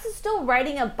 Max is still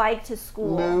riding a bike to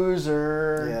school.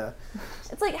 Loser. Yeah.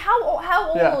 It's like, how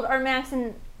old are Max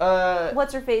and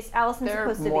what's her face, Allison,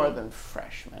 supposed to be? They're more than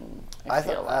freshmen. I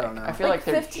don't know. I feel like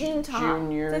they're 15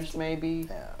 juniors, 15. maybe.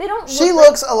 Yeah. They don't. She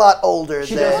looks a lot older.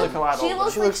 She does look a lot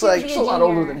older. She looks like she's a lot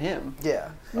older than him.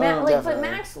 Yeah. But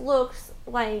Max looks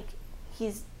like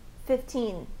he's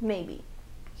 15, maybe.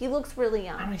 He looks really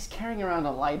young. He's carrying around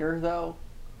a lighter, though.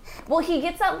 Well, he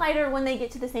gets that lighter when they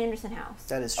get to the Sanderson house.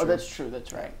 That is true. Oh, that's true.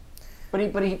 That's right. But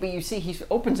you see, he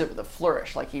opens it with a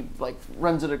flourish, like he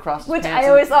runs it across his Which pants. I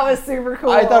always thought was super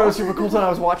cool. I thought it was super cool when I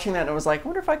was watching that, and I was like, I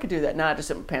wonder if I could do that. Nah, I just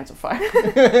set my pants on fire.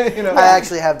 I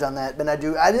actually have done that, but I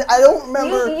don't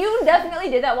remember. You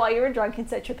definitely did that while you were drunk and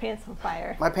set your pants on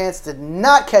fire. My pants did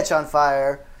not catch on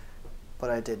fire, but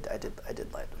I did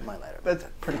light my lighter. That's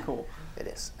pretty cool. It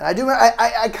is. And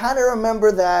I kind of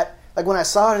remember that like when I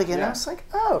saw it again, I was like,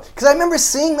 oh, because I remember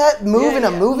seeing that move in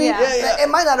a movie. Yeah. It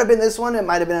might not have been this one. It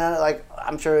might have been like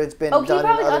I'm sure it's been done in other movies. Oh,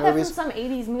 he probably got that from some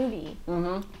 '80s movie.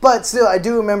 Mm-hmm. But still, I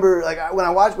do remember like when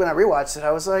I rewatched it,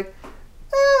 I was like,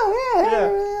 oh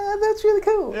yeah, that's really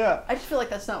cool. Yeah, I just feel like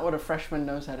that's not what a freshman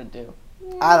knows how to do.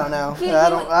 I don't know.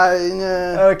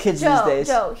 Kids Joe, these days.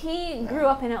 Joe, he grew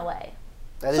up in LA.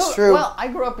 That is true. Well, I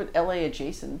grew up at LA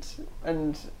adjacent,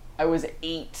 and I was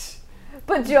 8.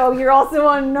 But Joe, you're also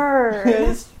a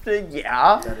nerd.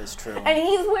 Yeah. That is true. And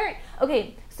he's wearing.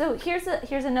 Okay, so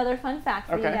here's another fun fact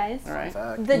for you guys. All right.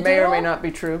 The may doodle, or may not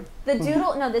be true. The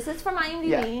doodle. No, this is from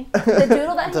IMDb. Yeah. The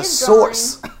doodle that The he's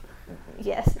source. drawing.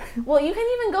 Yes. Well, you can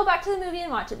even go back to the movie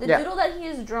and watch it. The doodle that he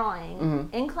is drawing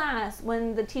in class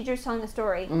when the teacher's telling the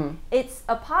story, it's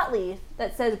a pot leaf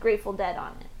that says Grateful Dead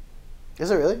on it. Is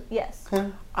it really? Yes.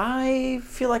 I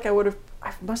feel like I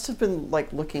must have been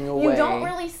like looking away. You don't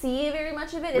really see very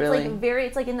much of it. It's Really?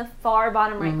 it's like in the far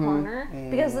bottom right corner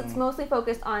because it's mostly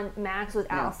focused on Max with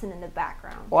Allison in the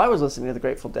background. Well, I was listening to the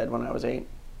Grateful Dead when I was 8.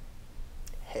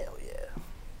 Hell yeah.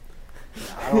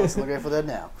 I don't listen to Grateful Dead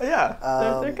now. Yeah,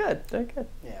 they're good. They're good.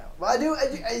 Yeah. Well, I do.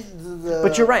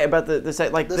 But you're right about the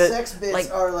sex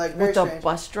bits are like very with the strange.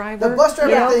 bus driver. The bus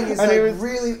driver Yeah. thing is And like it was-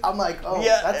 really. I'm like, oh,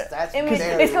 Yeah. that's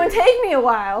It's going to take me a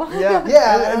while. Yeah,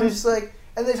 Yeah, and I'm just like,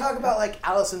 and they talk about like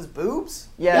Allison's boobs.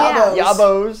 Yeah.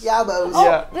 Yabos. Yabos. Oh,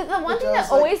 Yeah. the one thing that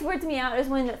always weirds me out is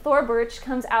when Thor Birch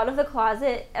comes out of the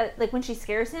closet, like when she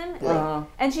scares him,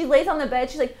 and she lays on the bed.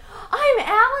 She's like, "I'm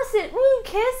Allison. Ooh,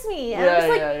 kiss me." And I'm just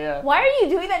like, why are you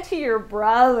doing that to your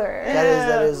brother?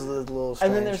 That is a little strange.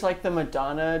 And then there's like the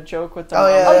Madonna joke with the Oh,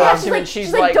 yeah. mom's Oh, yeah, costume, and she's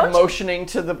she's like, like "Don't you-" motioning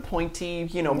to the pointy,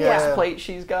 breastplate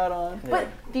she's got on. But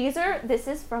this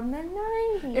is from the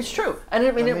 90s. It's true, and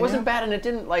I mean it wasn't bad, and it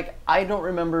didn't like. I don't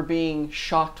remember being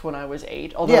shocked when I was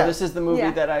 8. Although this is the movie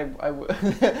that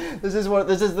this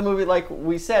is the movie like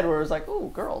we said where it was like, ooh,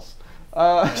 girls.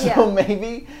 So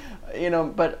maybe.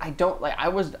 But I don't like. I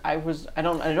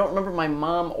don't remember my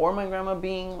mom or my grandma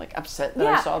being like upset that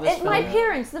I saw this film. My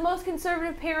parents, the most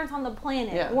conservative parents on the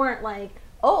planet, weren't like,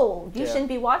 "Oh, you shouldn't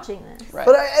be watching this." Right.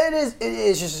 But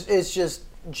it's just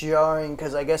jarring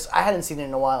because I guess I hadn't seen it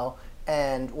in a while,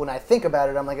 and when I think about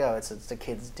it, I'm like, oh, it's a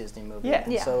kid's Disney movie.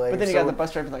 Yeah. So, like, but then you got the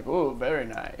bus driver like, ooh, very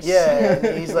nice. Yeah,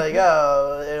 and he's like,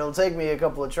 oh, it'll take me a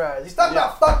couple of tries. He's talking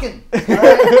about fucking. Right?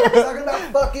 He's talking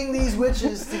about fucking these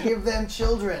witches to give them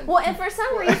children. Well, and for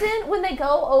some reason, when they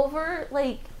go over,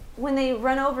 like, when they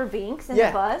run over Binks in the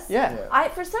bus,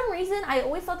 for some reason, I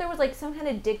always thought there was, like, some kind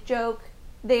of dick joke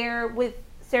there with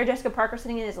Sarah Jessica Parker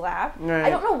sitting in his lap. Right. I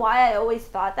don't know why I always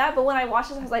thought that, but when I watched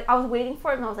this, I was waiting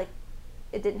for it, and I was like,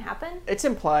 it didn't happen? It's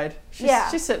implied.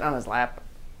 She's sitting on his lap.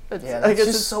 It's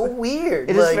just so weird.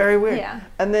 It is very weird. Yeah.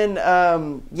 And then,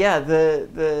 there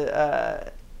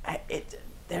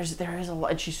is a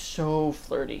lot, and she's so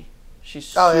flirty. She's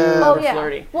super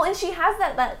flirty. Well, and she has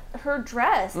that her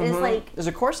dress is like... There's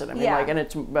a corset, I mean, and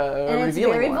it's and revealing it's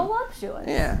very one. voluptuous.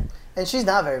 Yeah. And she's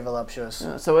not very voluptuous.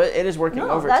 So it is working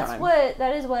overtime.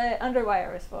 That is what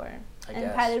underwire is for.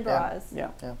 And padded bras.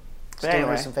 Yeah. But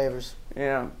anyway, some favors.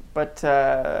 Yeah. But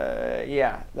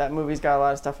that movie's got a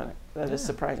lot of stuff in it. That is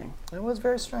surprising. It was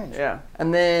very strange. Yeah.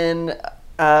 And then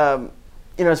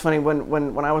it's funny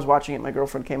when I was watching it, my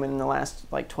girlfriend came in the last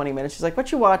like 20 minutes. She's like,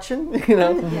 "What you watching?"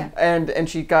 And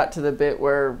she got to the bit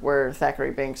where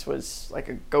Thackeray Binks was like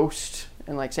a ghost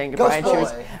and like saying goodbye.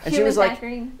 Ghost and she was like,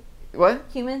 Thackeray. "What?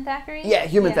 Human Thackeray?" Yeah,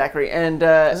 Human Thackeray. And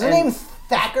is his name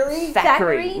Thackeray?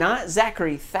 Thackeray, not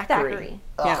Zachary. Thackeray.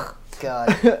 Yeah. Oh, God.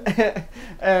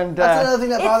 And that's another thing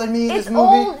that bothered me in this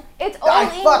movie. It's old I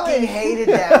English. fucking hated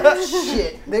that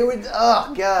shit. They would.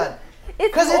 Oh God.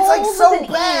 Because it's like so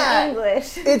bad.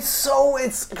 English.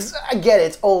 Cause I get it,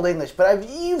 it's old English, but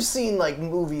you've seen like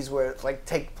movies where it like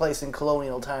take place in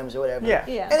colonial times or whatever. Yeah.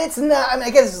 And it's not. I mean, I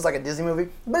guess this is like a Disney movie,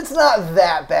 but it's not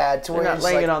that bad to where They're you're not just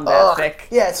laying like, it on that thick.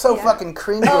 Yeah, it's so fucking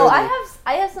cringy. Oh,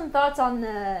 I have some thoughts on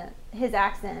his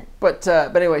accent. But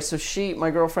anyway, so my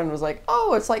girlfriend was like,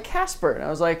 "Oh, it's like Casper," and I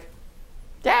was like,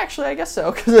 "Yeah, actually, I guess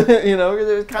so," because it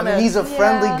was kind of. He's a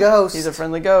friendly ghost. He's a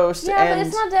friendly ghost. Yeah, but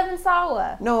it's not Devon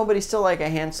Sawa. No, but he's still like a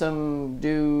handsome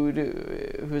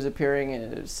dude who's appearing in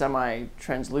a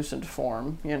semi-translucent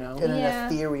form. In an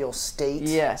ethereal state.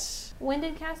 Yes. When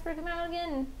did Casper come out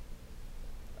again?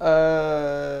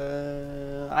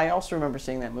 I also remember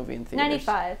seeing that movie in theaters.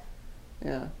 95.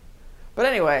 Yeah, but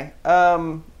anyway,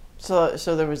 so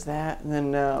there was that, and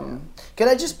then. Can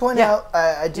I just point out?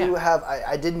 I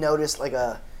did notice like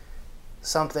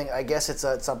something. I guess it's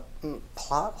a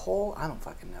plot hole. I don't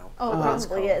fucking know. Oh,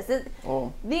 probably is.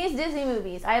 These Disney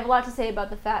movies, I have a lot to say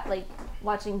about the fact, like,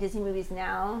 watching Disney movies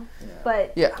now, Yeah.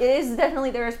 but Yeah. it is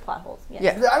definitely there is plot holes. Yes.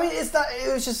 Yeah. I mean, it's not.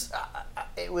 It was just.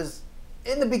 It was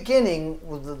in the beginning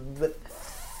with the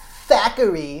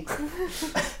Thackeray.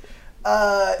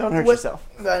 Don't hurt yourself.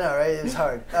 I know, right? It's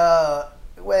hard.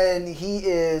 When he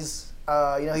is,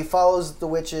 he follows the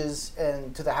witches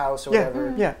and to the house or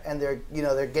whatever. Yeah. And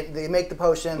they make the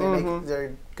potion.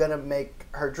 They're gonna make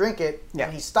her drink it. Yeah.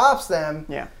 And he stops them.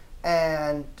 Yeah.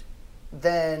 And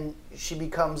then she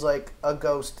becomes like a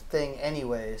ghost thing,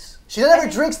 anyways. She never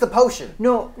drinks the potion.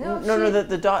 No,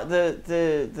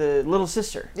 the little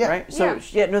sister, Yeah. right? So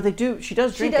they do. She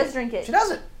does drink it. She does drink it. She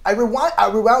doesn't. I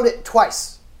rewound it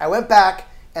twice. I went back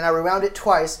and I rewound it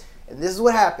twice, and this is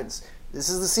what happens. This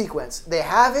is the sequence. They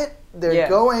have it. They're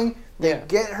going. They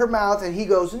get her mouth, and he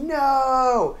goes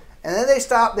no. And then they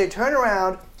stop. They turn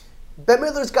around. Bette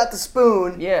Midler's got the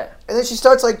spoon. Yeah. And then she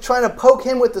starts like trying to poke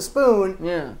him with the spoon.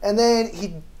 Yeah. And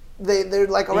then they're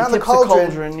like around the tips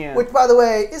cauldron, which by the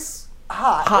way is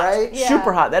hot, right? Yeah.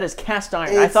 Super hot. That is cast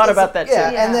iron. I thought about that too.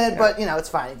 Yeah, and then but it's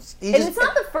fine. It's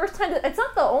not the first time. It's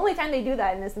not the only time they do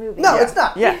that in this movie. No, it's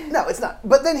not. Yeah. No, it's not.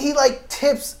 But then he like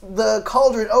tips the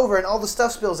cauldron over and all the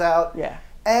stuff spills out. Yeah.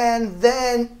 And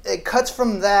then it cuts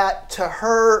from that to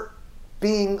her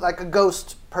being like a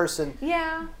ghost person.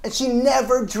 Yeah. And she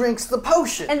never drinks the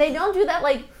potion. And they don't do that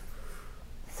like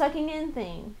sucking in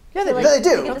thing. Yeah, they to, do. like, Yeah, they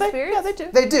do. to get the spirits? Yeah, they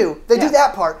do. They do. They do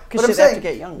that part. Because But I'm she'd have saying to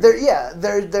get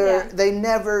younger. they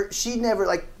never. She never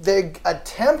like they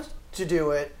attempt to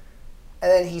do it,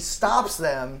 and then he stops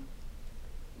them,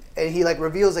 and he like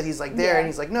reveals that he's like there, and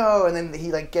he's like no, and then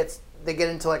he like they get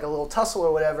into like a little tussle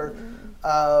or whatever,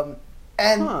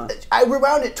 and I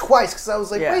rewound it twice because I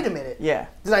was like, wait a minute,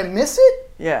 did I miss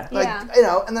it? Yeah. Like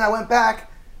and then I went back,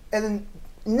 and then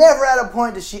never at a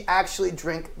point did she actually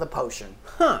drink the potion.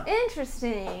 Huh.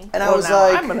 Interesting. And I was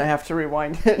like, I'm gonna have to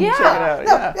rewind it and check it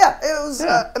out. It was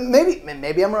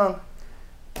maybe I'm wrong.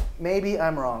 Maybe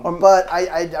I'm wrong. But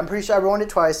I'm pretty sure I rewound it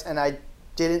twice, and I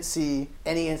didn't see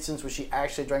any instance where she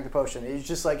actually drank the potion. It was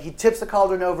just like he tips the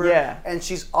cauldron over, and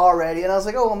she's already. And I was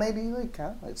like, oh well, maybe like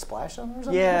splash on her or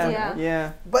something.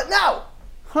 Yeah. But no.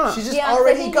 She's just I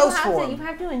already think ghost form. You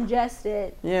have to ingest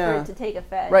it for it to take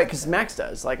effect. Right, because Max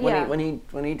does. Like when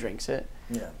he drinks it.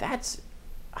 Yeah. That's.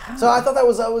 So I thought I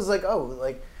was like, oh,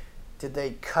 like, did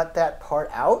they cut that part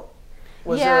out?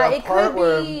 Was there a part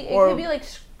where it could be like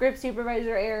script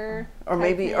supervisor error. Or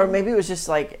maybe it was just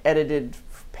like edited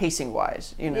pacing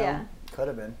wise, Yeah. Could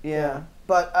have been. Yeah.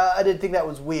 But I did think that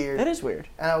was weird. That is weird.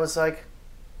 And I was like,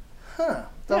 the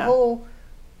whole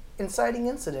inciting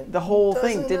incident. The whole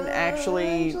thing didn't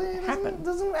actually happen.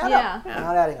 Doesn't add up.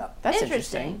 Not adding up. That's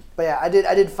interesting. But yeah, I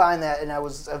did find that, and I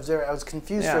was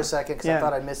confused for a second because I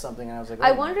thought I missed something, and I was like,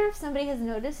 I wonder if somebody has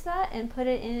noticed that and put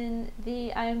it in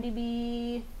the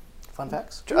IMDb. Fun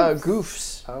facts?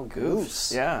 Goofs. Oh,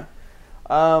 goofs. Yeah.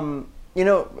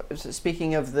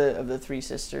 Speaking of the three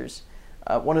sisters,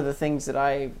 one of the things that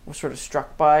I was sort of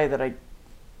struck by that I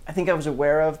think I was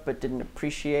aware of but didn't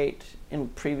appreciate in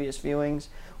previous viewings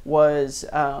was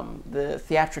the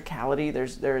theatricality.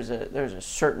 There's a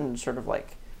certain sort of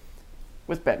like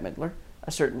with Bette Midler,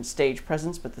 a certain stage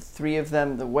presence, but the three of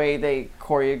them, the way they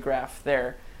choreograph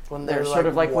they're sort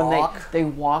of like when they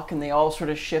walk and they all sort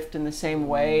of shift in the same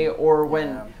way, or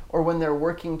when they're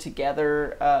working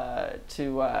together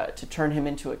to turn him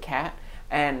into a cat,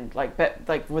 and like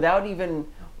without even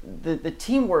the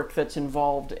teamwork that's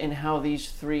involved in how these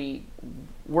three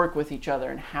work with each other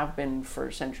and have been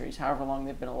for centuries, however long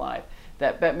they've been alive.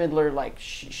 That Bette Midler, like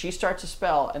she starts a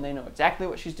spell and they know exactly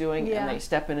what she's doing, and they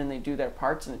step in and they do their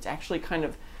parts, and it's actually kind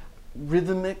of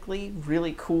rhythmically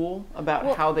really cool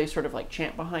about how they sort of like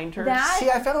chant behind her. See,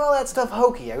 I found all that stuff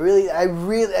hokey. I really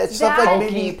it's stuff like hokey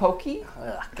maybe pokey.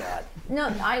 Oh God. No,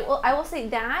 I will say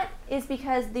that is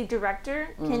because the director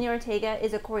Kenny Ortega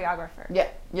is a choreographer.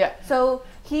 Yeah. So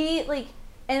he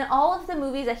and all of the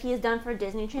movies that he has done for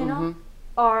Disney Channel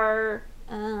are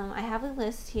I have a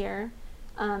list here.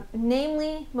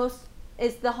 Namely, most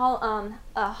is the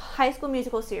High School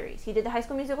Musical series. He did the High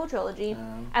School Musical trilogy,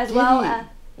 as well as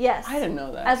yes, I didn't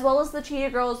know that. As well as the Cheetah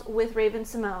Girls with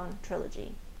Raven-Symoné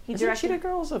trilogy. Isn't Cheetah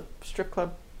Girls a strip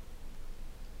club?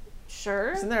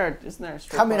 Sure. Isn't there a strip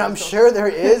club? I mean, I'm sure there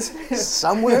is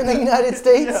somewhere in the United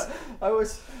States. Yeah.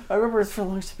 I remember for the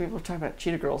longest time people were talking about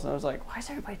Cheetah Girls, and I was like, why is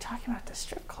everybody talking about this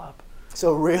strip club?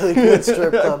 So really good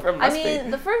strip club. I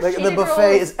mean, the first like, Cheetah the buffet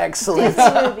Girls is excellent.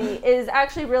 Disney movie is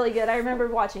actually really good. I remember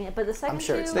watching it, but the second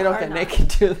two they don't are get not. naked,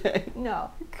 do they?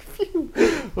 No.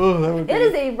 Oh, that would be. It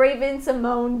is a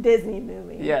Raven-Symoné Disney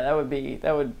movie. Yeah, that would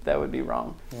be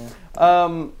wrong.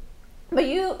 Yeah. But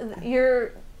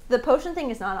the potion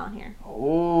thing is not on here.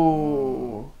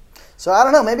 Oh. So I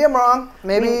don't know. Maybe I'm wrong.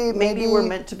 Maybe we're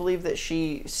meant to believe that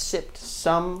she sipped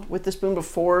some with the spoon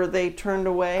before they turned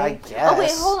away. I guess. Oh wait,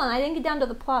 hold on. I didn't get down to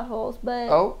the plot holes, but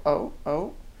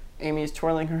Oh. Amy's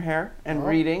twirling her hair and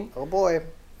reading. Oh boy.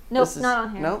 nope, not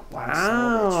on here. Nope.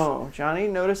 Wow. Johnny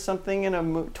noticed something in a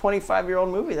 25-year-old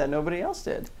movie that nobody else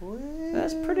did.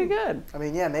 That's pretty good. I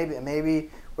mean, yeah,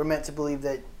 maybe we're meant to believe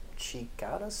that she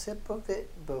got a sip of it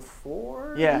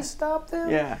before he stopped him.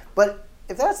 Yeah. But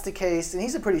if that's the case, then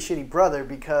he's a pretty shitty brother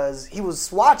because he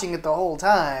was watching it the whole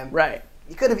time. Right.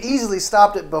 He could have easily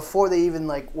stopped it before they even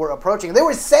were approaching. They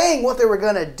were saying what they were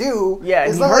gonna do. Yeah,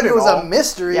 it's not like it was a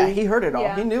mystery. Yeah, he heard it all.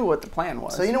 Yeah. He knew what the plan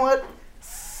was. So you know what?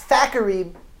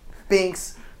 Thackeray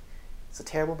Binks is a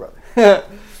terrible brother.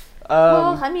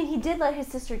 Well, I mean, he did let his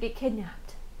sister get kidnapped.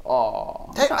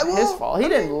 Oh, it's not his fault. He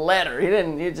didn't let her. It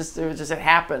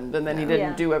happened, and then he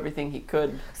didn't do everything he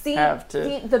could have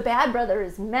to. The bad brother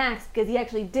is Max because he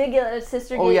actually did let his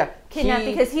sister get kidnapped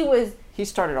because he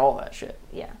started all that shit.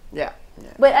 Yeah.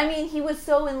 But I mean, he was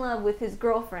so in love with his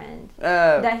girlfriend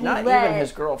that he not let, even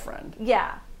his girlfriend.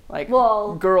 Yeah.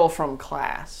 Girl from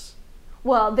class.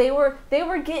 Well, they were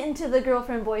getting to the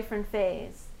girlfriend boyfriend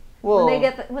phase. Well,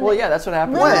 that's what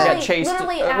happens when you get chased.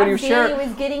 Literally, when you Danny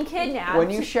was getting kidnapped. When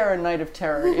you share a night of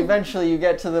terror, eventually you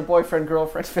get to the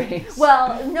boyfriend-girlfriend phase.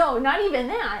 Well, no, not even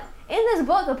that. In this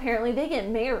book, apparently, they get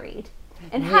married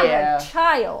and have a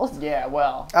child. Yeah,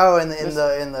 well. Oh, in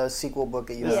the sequel book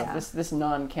that you have. This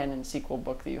non-canon sequel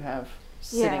book that you have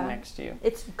sitting next to you.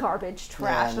 It's garbage,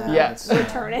 trash.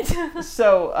 Return it.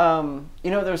 So,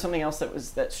 there was something else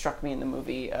that struck me in the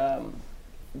movie.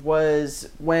 Was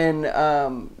when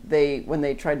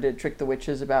they tried to trick the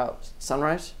witches about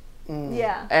sunrise.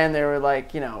 Yeah. And they were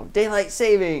like, daylight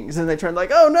savings, and they turned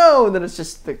like, oh no, and then it's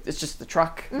just the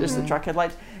truck. There's the truck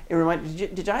headlights. It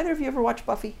reminded. Did either of you ever watch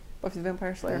Buffy the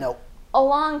Vampire Slayer? Nope. A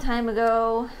long time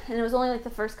ago, and it was only the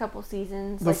first couple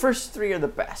seasons. The first 3 are the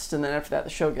best, and then after that, the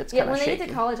show gets kind of shaky. When they get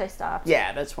to college, I stopped.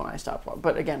 Yeah, that's when I stopped.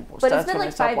 But again, that's when been I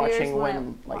stopped 5 years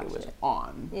watching when it was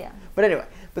on. Yeah. But anyway,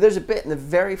 there's a bit in the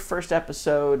very first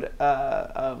episode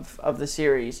of the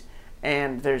series,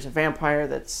 and there's a vampire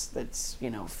that's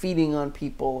feeding on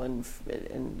people and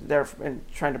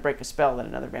trying to break a spell that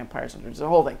another vampire's under. It's a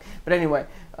whole thing. But anyway,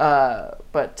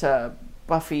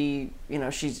 Buffy,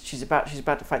 she's about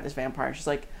to fight this vampire. She's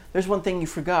like, "There's one thing you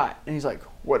forgot," and he's like,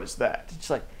 "What is that?" And she's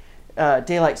like,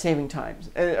 "Daylight saving times,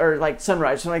 or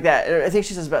sunrise, something like that." I think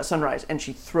she says about sunrise, and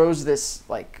she throws this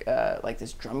like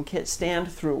this drum kit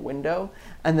stand through a window,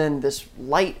 and then this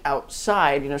light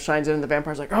outside, shines in, and the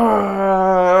vampire's like,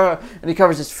 "Argh!" And he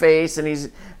covers his face, and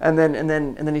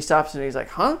then he stops, and he's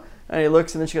like, "Huh?" And he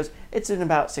looks, and then she goes, "It's in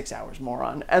about 6 hours,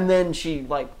 moron." And then she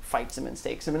fights him and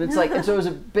stakes him, and it's and so it was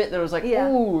a bit that was like,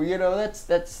 ooh,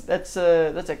 that's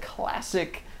a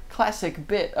classic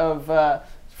bit of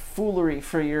foolery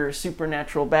for your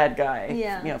supernatural bad guy.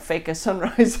 Yeah. Fake a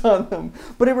sunrise on them.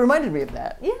 But it reminded me of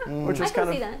that. Yeah, which was I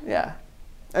can see that. Yeah.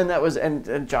 And that was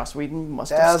and Joss Whedon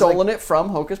must have stolen it from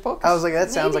Hocus Pocus. I was like, that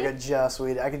sounds like a Joss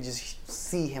Whedon. I could just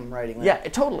see him writing that. Yeah,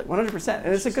 totally, 100%.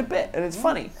 And it's a good bit, and it's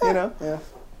funny, Yeah. Yeah.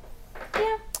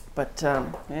 But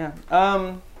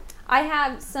I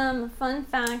have some fun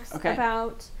facts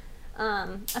about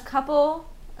a couple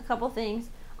things.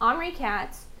 Omri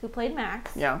Katz, who played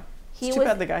Max. Yeah. It's too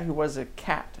bad the guy who was a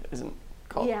cat isn't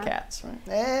called Katz, right?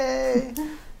 Hey.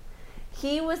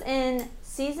 He was in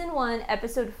season 1,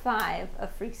 episode 5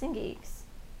 of Freaks and Geeks.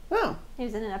 Oh. He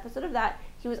was in an episode of that.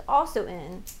 He was also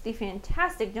in the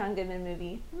fantastic John Goodman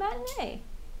movie, Matinee.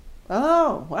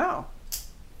 Oh, wow.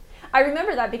 I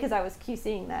remember that because I was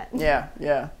QCing that. Yeah.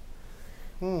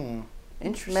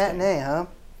 Interesting. Matinee, huh?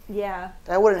 Yeah.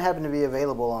 That wouldn't happen to be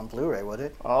available on Blu-ray, would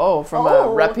it? Oh, from a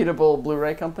reputable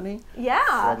Blu-ray company?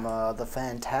 Yeah. From the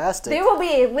fantastic... There will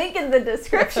be a link in the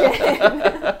description.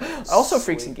 Also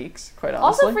Freaks and Geeks, quite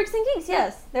honestly. Also Freaks and Geeks,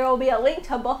 yes. There will be a link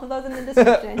to both of those in the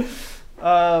description.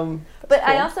 But cool.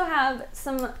 I also have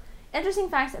some interesting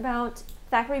facts about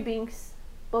Thackeray Binks,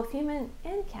 both human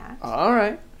and cat. All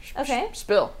right. Okay.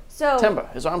 Spill. So Timber,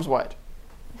 his arms wide.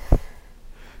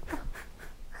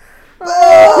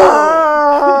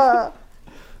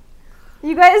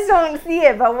 You guys don't see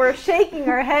it, but we're shaking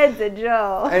our heads at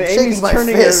Joe. And Amy's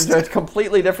turning into a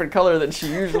completely different color than she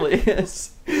usually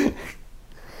is.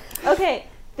 Okay,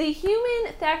 the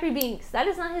human Thackeray Binks, that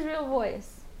is not his real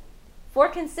voice. For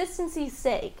consistency's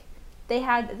sake, they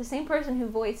had the same person who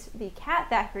voiced the cat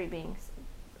Thackeray Binks,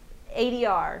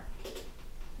 ADR,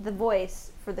 the voice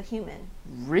for the human.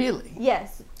 Really?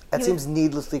 Yes. That seems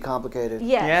needlessly complicated.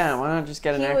 Yes. Yeah, why not just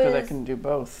get an actor that can do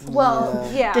both? Well,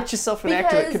 yeah. Get yourself an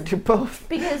actor that can do both.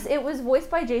 Because it was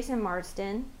voiced by Jason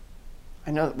Marsden.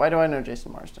 I know. Why do I know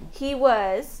Jason Marsden? He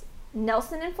was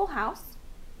Nelson in Full House,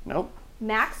 Nope.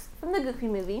 Max from the Goofy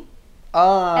movie,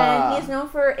 Ah. and he is known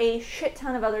for a shit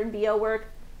ton of other BO work,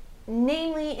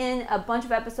 namely in a bunch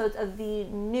of episodes of the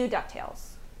new DuckTales.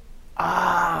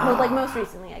 Well, like most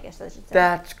recently, I guess I should say.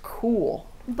 That's cool.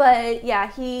 But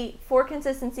yeah, for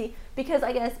consistency, because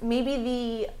I guess maybe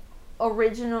the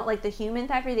original, like the human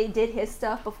Thackeray, they did his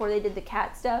stuff before they did the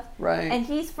cat stuff. Right. And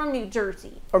he's from New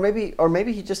Jersey. Or maybe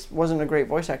he just wasn't a great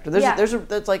voice actor.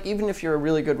 That's like, even if you're a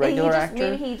really good regular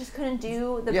actor. Maybe he just couldn't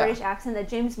do the British accent that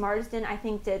James Marsden, I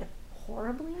think, did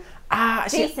horribly.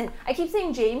 Jason. I keep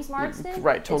saying James Marsden.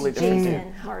 Right, totally it's different.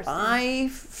 Jason Marsden.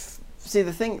 See,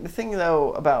 the thing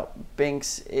though about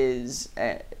Binks is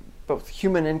both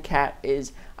human and cat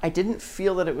is I didn't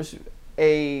feel that it was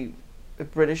a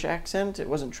British accent. It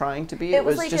wasn't trying to be. It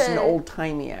was like just an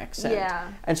old-timey accent.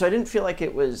 Yeah. And so I didn't feel like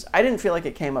it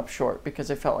came up short because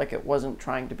I felt like it wasn't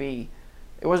trying to be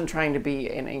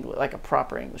an English, like a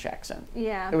proper English accent.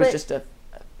 Yeah. It was just a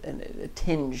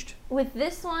tinged. With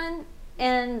this one,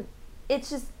 and it's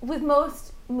just with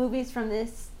most movies from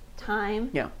this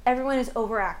time, everyone is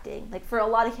overacting. Like for a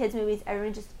lot of kids' movies,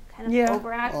 everyone just kind of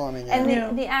overacts. Well, I mean,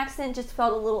 and the accent just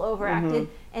felt a little overacted.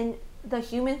 And the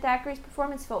human Thackeray's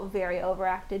performance felt very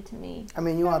overacted to me. I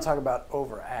mean, you want to talk about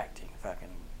overacting? Fucking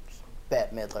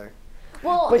Bette Midler.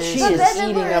 Well, but she is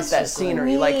eating up that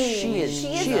scenery. Like she is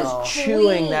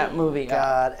chewing that movie.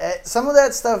 God, some of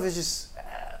that stuff is just.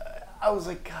 I was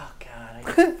like, oh God, I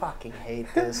just fucking hate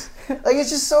this. Like it's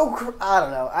just so. I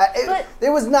don't know. It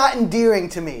was not endearing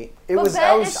to me. It was. Bette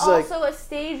I was is just like, also a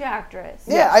stage actress.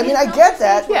 Yeah, I mean, I get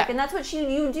that. Yeah, and that's what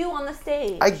you do on the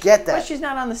stage. I get that. But she's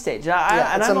not on the stage.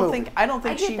 I don't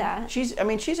think that. she's. I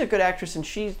mean, she's a good actress, and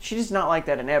she's not like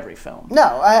that in every film.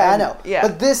 No, I know. Yeah.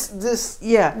 But this.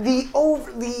 Yeah. I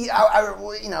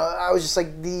was just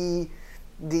like the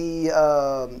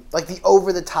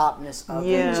over the topness of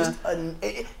it. Just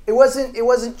it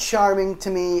wasn't charming to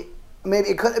me. Maybe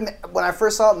it could when I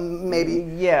first saw it, maybe.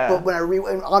 Yeah. But when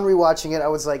on rewatching it, I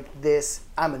was like,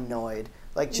 I'm annoyed.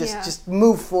 Like just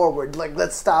move forward. Like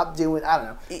let's stop doing. I don't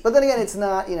know. But then again, it's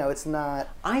not. It's not.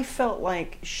 I felt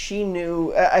like she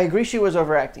knew. I agree, she was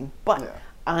overacting, but. Yeah.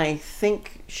 I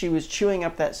think she was chewing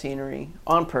up that scenery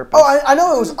on purpose. Oh, I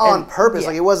know it was on purpose.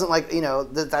 Like it wasn't like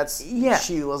that's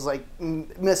she was like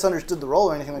misunderstood the role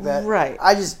or anything like that. Right.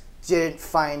 I just didn't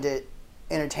find it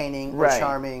entertaining or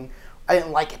charming. I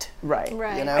didn't like it. Right.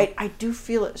 You know. I do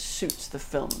feel it suits the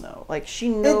film though. Like she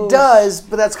knows. It does,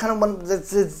 but that's kind of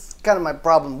it's kind of my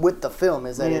problem with the film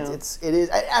is that it is.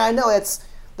 I know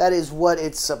that is what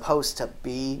it's supposed to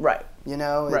be. Right. You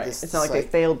know, right. It's not like they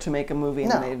failed to make a movie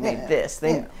and they made this.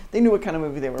 They knew what kind of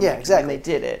movie they were making, exactly. And they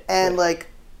did it. And like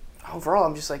overall,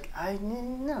 I'm just like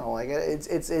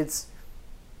it's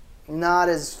not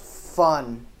as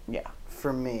fun. Yeah.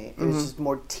 For me, it was just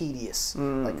more tedious.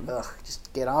 Like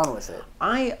just get on with it.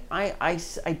 I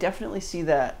definitely see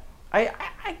that. I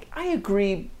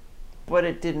agree, but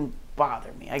it didn't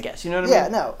bother me, I guess. You know what I mean? Yeah,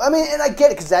 no. I mean, and I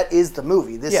get it because that is the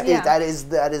movie. That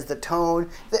is the tone.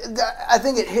 I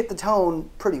think it hit the tone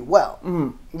pretty well.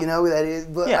 Mm-hmm. You know, that is,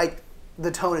 but like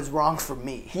the tone is wrong for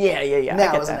me. Yeah.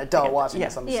 Now as an adult watching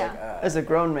this, I'm just like, as a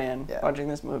grown man watching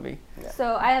this movie. Yeah.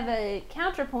 So I have a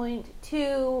counterpoint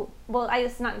to, well, I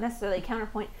guess not necessarily a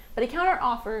counterpoint, but a counter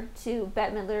offer to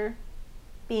Bette Midler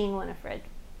being Winifred.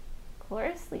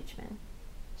 Cloris Leachman.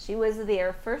 She was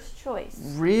their first choice.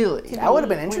 Really? That would have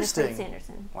been interesting. Winifred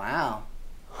Sanderson. Wow.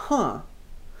 Huh.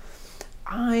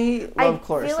 I love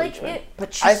Cloris Leachman.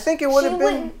 I think it would have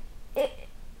been... It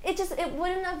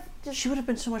wouldn't have just... She would have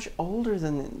been so much older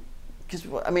than... Because,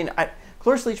 I mean,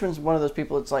 Cloris Leachman's one of those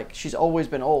people, it's like, she's always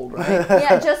been old, right?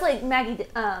 Yeah, just like Maggie...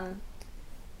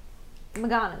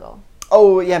 McGonagall.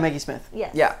 Oh, yeah, Maggie Smith.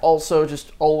 Yes. Yeah, also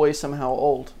just always somehow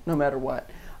old, no matter what.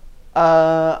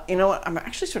 You know what? I'm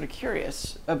actually sort of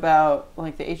curious about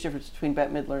like the age difference between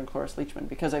Bette Midler and Cloris Leachman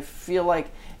because I feel like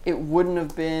it wouldn't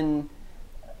have been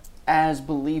as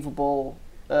believable.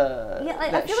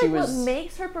 I feel like what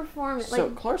makes her perform.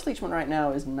 So Cloris Leachman right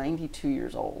now is 92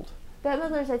 years old. Bette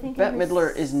Midler's, I think. Bette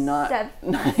Midler is not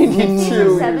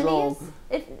 92 years old.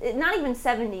 Not even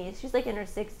 70s. She's like in her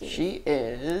 60s. She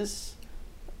is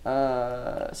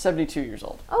 72 years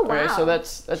old. Oh wow! Okay, so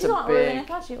that's She's a a lot older than I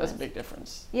thought she was. That's a big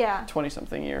difference. Yeah,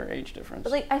 20-something year age difference.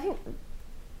 But like I think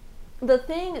the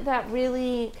thing that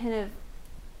really kind of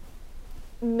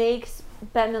makes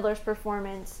Bette Midler's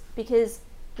performance, because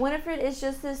Winifred is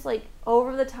just this like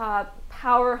over the top,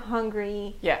 power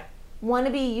hungry,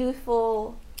 wannabe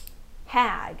youthful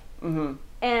hag, and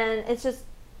it's just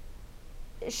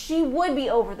she would be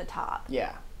over the top.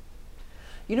 Yeah.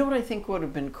 You know what I think would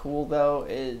have been cool though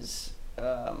is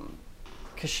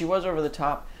because she was over the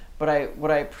top. But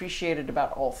what I appreciated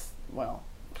about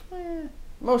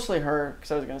mostly her,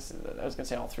 because I was gonna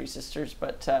say all three sisters,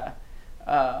 but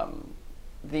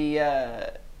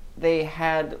they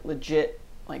had legit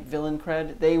like villain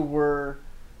cred. They were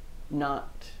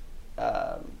not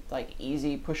like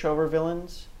easy pushover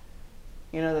villains,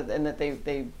 you know, and that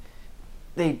they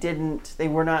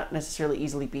were not necessarily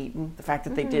easily beaten. The fact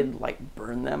that they did like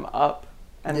burn them up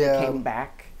and they came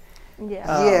back.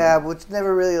 Yeah, which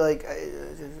never really like.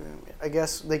 I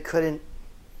guess they couldn't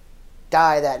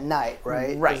die that night,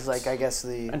 right? Right. 'Cause, like I guess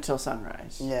until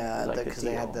sunrise. Yeah, like because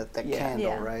they had that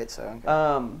candle, Yeah. right? So.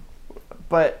 Okay.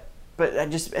 But I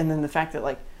just, and then the fact that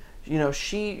like, you know,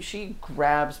 she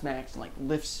grabs Max and like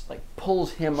lifts, like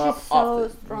pulls him up She's off so the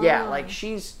strong. yeah, like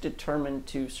she's determined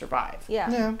to survive.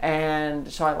 Yeah.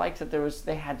 And so I liked that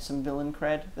they had some villain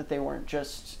cred, that they weren't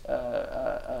just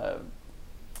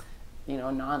you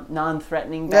know,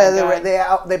 non-threatening bad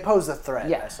guy. They pose a threat,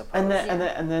 Yeah, I suppose.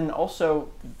 and then also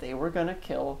they were gonna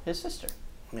kill his sister.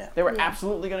 Yeah. They were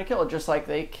absolutely gonna kill her, just like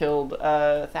they killed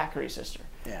Thackeray's sister.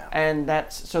 Yeah. And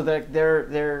that's so that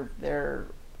their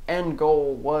end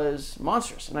goal was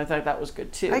monstrous, and I thought that was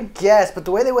good too. I guess, but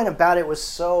the way they went about it was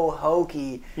so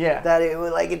hokey that it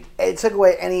was like it took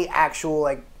away any actual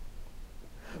like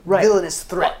villainous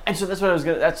threat. Well, and so that's what I was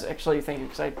gonna. That's actually thinking,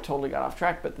 because I totally got off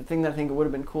track. But the thing that I think would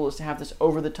have been cool is to have this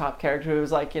over the top character who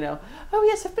was like, you know, oh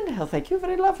yes, I've been to hell, thank you,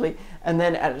 very lovely. And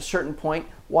then at a certain point,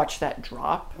 watch that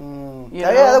drop. You know?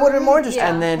 Yeah, that would have been more interesting.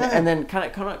 And then kind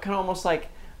of almost like.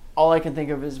 All I can think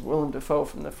of is Willem Dafoe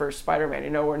from the first Spider-Man, you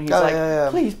know, when he's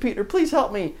please, Peter, please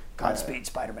help me. Godspeed,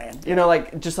 Spider-Man. You know,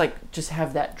 just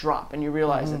have that drop, and you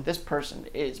realize that this person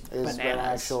is bananas. An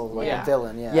actual a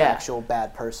villain, actual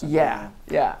bad person. Yeah.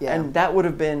 And that would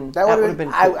have been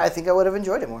cool. I think I would have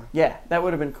enjoyed it more. Yeah, that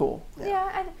would have been cool.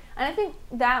 Yeah, and I think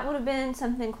that would have been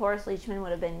something Cloris Leachman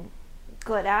would have been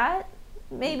good at.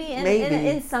 Maybe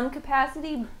in some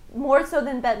capacity, more so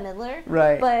than Bette Midler.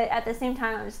 Right. But at the same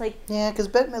time, I'm just like... Yeah, because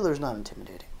Bette Midler's not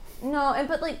intimidating. No,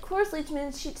 but like Cloris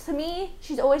Leachman, to me,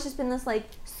 she's always just been this like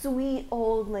sweet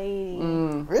old lady.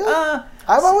 Really?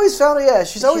 I've always found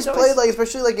she's always played like,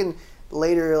 especially like in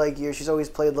later like years, she's always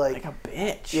played like a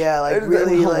bitch. Yeah, like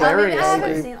really like hilarious.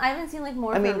 I haven't seen like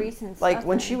more of her recent stuff. Like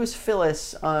when she was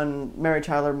Phyllis on Mary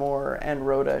Tyler Moore and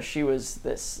Rhoda, she was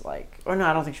this like, or no,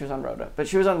 I don't think she was on Rhoda, but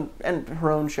she was on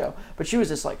her own show. But she was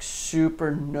this like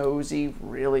super nosy,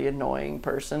 really annoying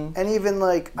person. And even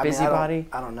like busybody.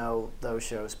 I don't know those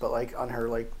shows, but like on her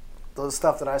like those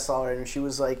stuff that I saw her in, she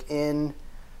was like in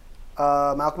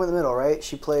Malcolm in the Middle, right?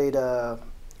 She played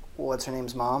what's her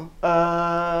name's mom?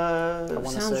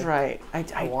 Sounds right.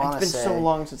 It's been so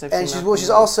long since I've seen her. And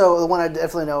she's also the one I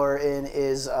definitely know her in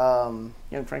is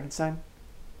Young Frankenstein.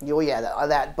 Oh yeah,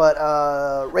 that.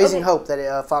 But Raising Hope,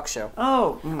 that Fox show.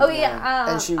 Oh. Oh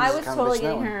yeah. And she was I was totally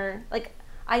getting her like.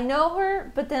 I know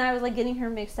her, but then I was like getting her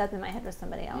mixed up in my head with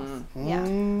somebody else. Yeah.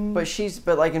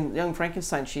 But like in Young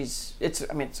Frankenstein, it's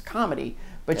a comedy,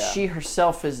 but she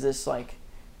herself is this like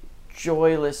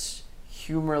joyless,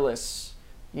 humorless,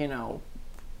 you know,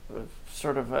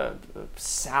 sort of a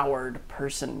soured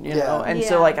person, you know, and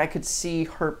so like I could see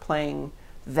her playing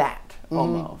that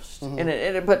almost,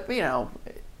 but you know,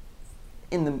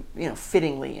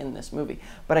 fittingly in this movie.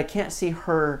 But I can't see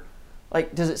her.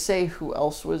 Like, does it say who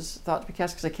else was thought to be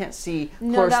cast? Because I can't see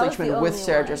Cloris Leachman with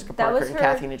Sarah Jessica Parker and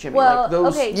Kathy Najimy. Well, like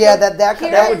those. okay, yeah,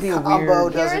 that would be a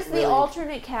weird. Here's the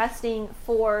alternate casting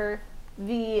for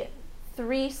the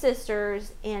three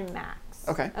sisters and Max.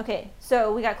 Okay. Okay,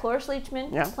 so we got Cloris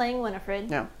Leachman playing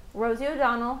Winifred. Yeah. Rosie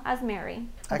O'Donnell as Mary.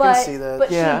 I can see that. But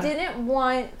she didn't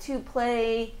want to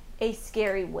play a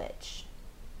scary witch.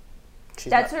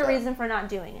 That's her reason for not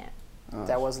doing it.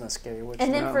 That wasn't a scary witch.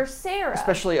 And then for Sarah.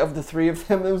 Especially of the three of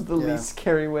them, it was the least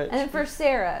scary witch. And then for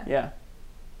Sarah. Yeah.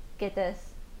 Get this.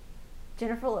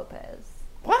 Jennifer Lopez.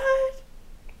 What?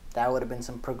 That would have been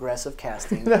some progressive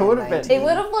casting. That would have been. It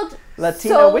would have looked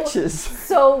Latina witches.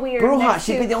 So weird. Bruja.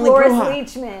 She'd be the only Cloris Bruja.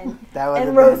 Leachman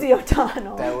and Rosie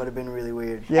O'Donnell. That would have been really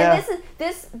weird. Yeah. And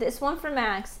this one for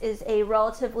Max is a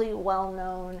relatively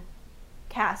well-known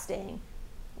casting.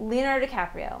 Leonardo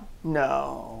DiCaprio.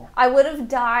 No. I would have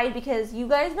died because you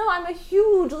guys know I'm a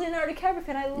huge Leonardo DiCaprio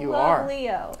fan. I love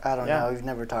Leo. I don't know. We've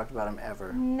never talked about him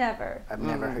ever. Never. I've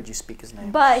never heard you speak his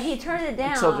name. But he turned it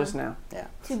down. Until just now. Yeah.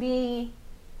 To be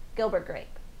Gilbert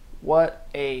Grape. What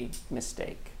a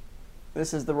mistake.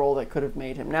 This is the role that could have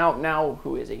made him. Now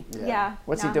who is he? Yeah.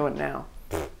 What's he doing now?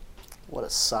 What a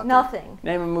sucker. Nothing.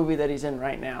 Name a movie that he's in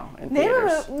right now in Name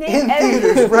theaters.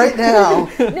 Theaters right now.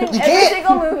 Name every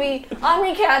single movie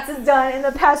Omri Katz has done in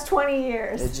the past 20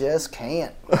 years. It just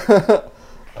can't.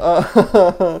 Boy,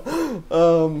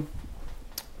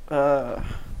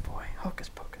 Hocus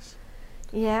Pocus.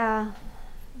 Yeah.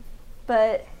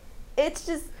 But it's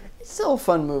just... It's still a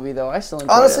fun movie, though. I still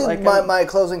enjoy Honestly, it. Like, my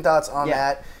closing thoughts on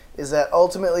that is that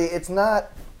ultimately it's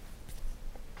not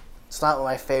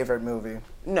my favorite movie.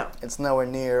 No. It's nowhere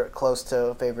near close to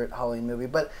a favorite Halloween movie,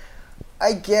 but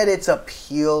I get its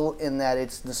appeal in that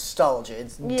it's nostalgia.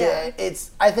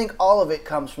 It's I think all of it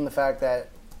comes from the fact that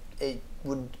it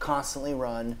would constantly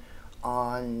run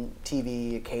on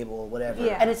TV, cable, whatever.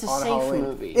 Yeah. And it's a on safe Halloween.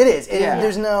 movie. It is. Yeah.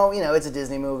 There's no, it's a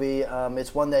Disney movie.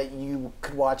 It's one that you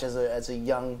could watch as a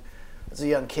young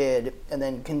kid and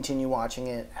then continue watching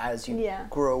it as you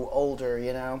grow older.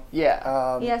 Yeah.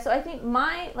 So I think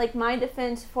my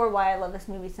defense for why I love this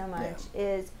movie so much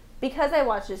is because I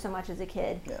watched it so much as a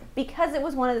kid. Yeah. Because it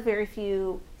was one of the very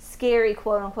few scary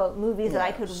quote unquote movies that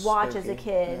I could watch as a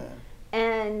kid,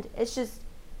 and it's just.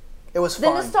 It was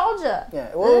fun. The nostalgia.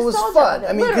 Yeah, well, it was fun.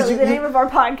 I mean, because the name of our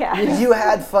podcast. You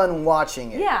had fun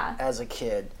watching it as a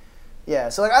kid. Yeah,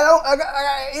 so like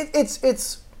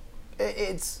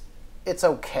it's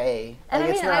okay. And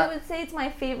like, I mean, I would say it's my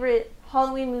favorite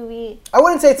Halloween movie. I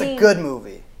wouldn't say it's a good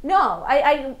movie. No,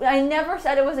 I never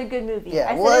said it was a good movie. Yeah,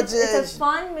 I said it's a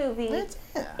fun movie.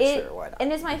 Sure, why not?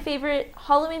 And it's my favorite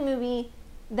Halloween movie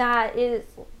that is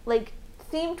like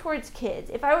themed towards kids.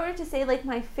 If I were to say like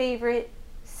my favorite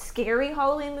scary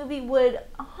Halloween movie would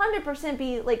 100%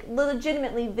 be like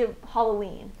legitimately the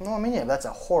Halloween. No, I mean that's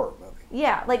a horror movie.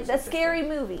 Yeah, like a scary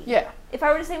movie. Yeah. If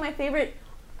I were to say my favorite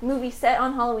movie set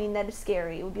on Halloween that is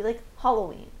scary, it would be like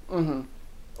Halloween. Mm-hmm.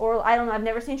 Or I don't know, I've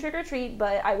never seen Trick or Treat,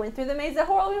 but I went through the maze at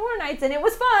Halloween Horror Nights and it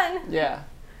was fun. Yeah.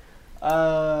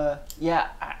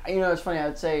 It's funny. I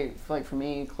would say, for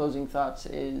me, closing thoughts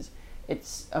is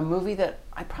it's a movie that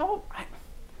I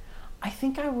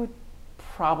think I would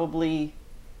probably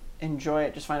enjoy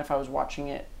it just fine if I was watching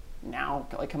it now,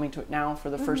 like coming to it now for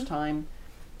the first time.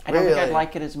 I don't think I'd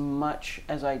like it as much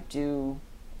as I do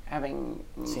having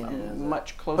seen it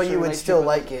much closer. But you would still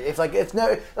like it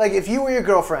if you were your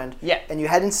girlfriend, and you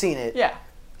hadn't seen it,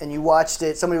 and you watched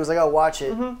it. Somebody was like, "Oh, watch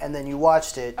it," and then you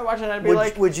watched it. I watched it. And I'd be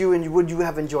like, would you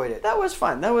have enjoyed it? That was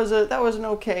fun. That was an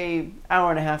okay hour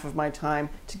and a half of my time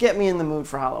to get me in the mood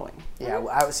for Halloween. Yeah,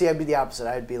 I'd be the opposite.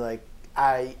 I'd be like,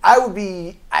 I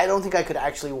don't think I could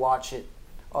actually watch it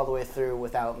all the way through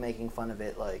without making fun of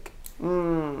it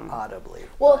audibly.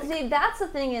 Well, see, that's the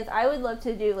thing is I would love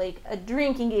to do like a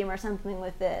drinking game or something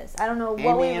with this. I don't know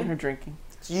what Amy and her drinking.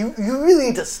 You really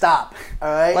need to stop, all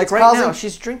right? Like right now,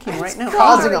 she's drinking right now.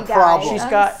 Causing a problem. She's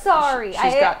got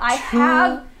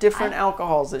two different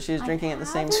alcohols that she's drinking at the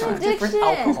same time. Different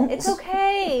alcohols. It's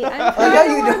okay. I'm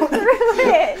trying to work through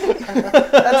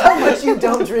it. That's how much you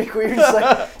don't drink. Where you're just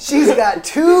like, she's got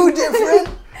two different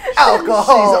alcohols.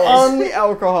 She's on the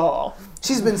alcohol.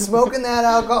 She's been smoking that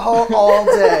alcohol all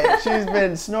day. She's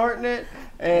been snorting it,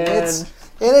 and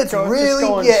it's really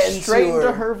going getting straight to her.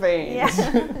 into her veins.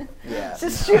 Yeah.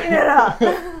 Just shooting it up.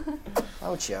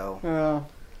 Oh, Joe.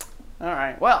 All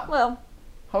right. Well.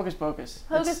 Hocus Pocus.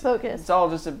 Hocus Pocus. It's all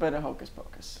just a bit of Hocus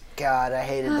Pocus. God, I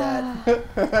hated that.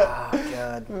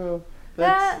 Oh,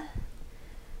 God.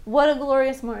 What a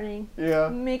glorious morning. Yeah.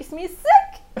 Makes me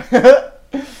sick.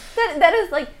 that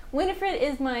is like, Winifred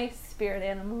is my spirit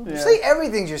animal. Yeah. See,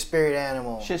 everything's your spirit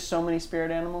animal. She has so many spirit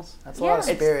animals. That's a lot of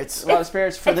spirits. A lot of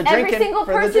spirits for the drinking. Every single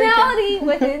personality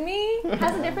within me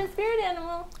has a different spirit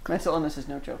animal. Mental illness is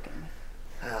no joke.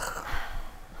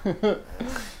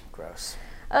 Gross.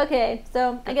 Okay,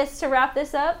 so I guess to wrap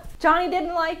this up, Johnny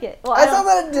didn't like it. Well, it's not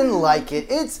that I didn't like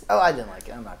it. I didn't like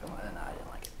it. I'm not gonna lie. No, I didn't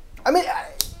like it. I mean,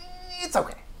 it's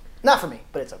okay. Not for me,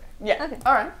 but it's okay. Yeah. Okay.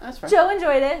 All right. That's fair. Joe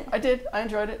enjoyed it. I did. I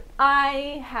enjoyed it.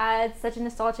 I had such a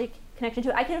nostalgic connection to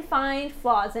it. I can find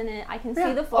flaws in it. I can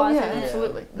see the flaws in it.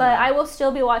 Absolutely. But I will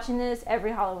still be watching this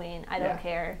every Halloween. I don't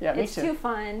care. Yeah, me it's too. Too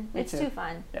fun. Me it's too. too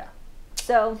fun. Yeah.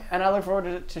 So. And I look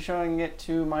forward to showing it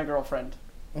to my girlfriend.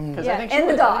 I think and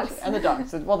the dogs. And the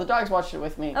dogs. Well, the dogs watched it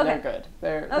with me. Okay. They're good.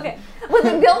 They're okay. Well,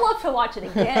 then they'll love to watch it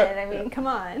again. I mean, come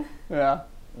on. Yeah.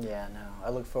 Yeah, no. I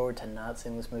look forward to not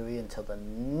seeing this movie until the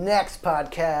next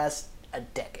podcast a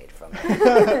decade from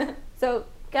now. So,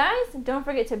 guys, don't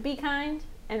forget to be kind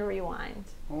and rewind.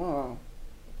 Oh. All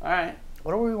right.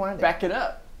 What are we rewinding? Back it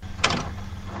up.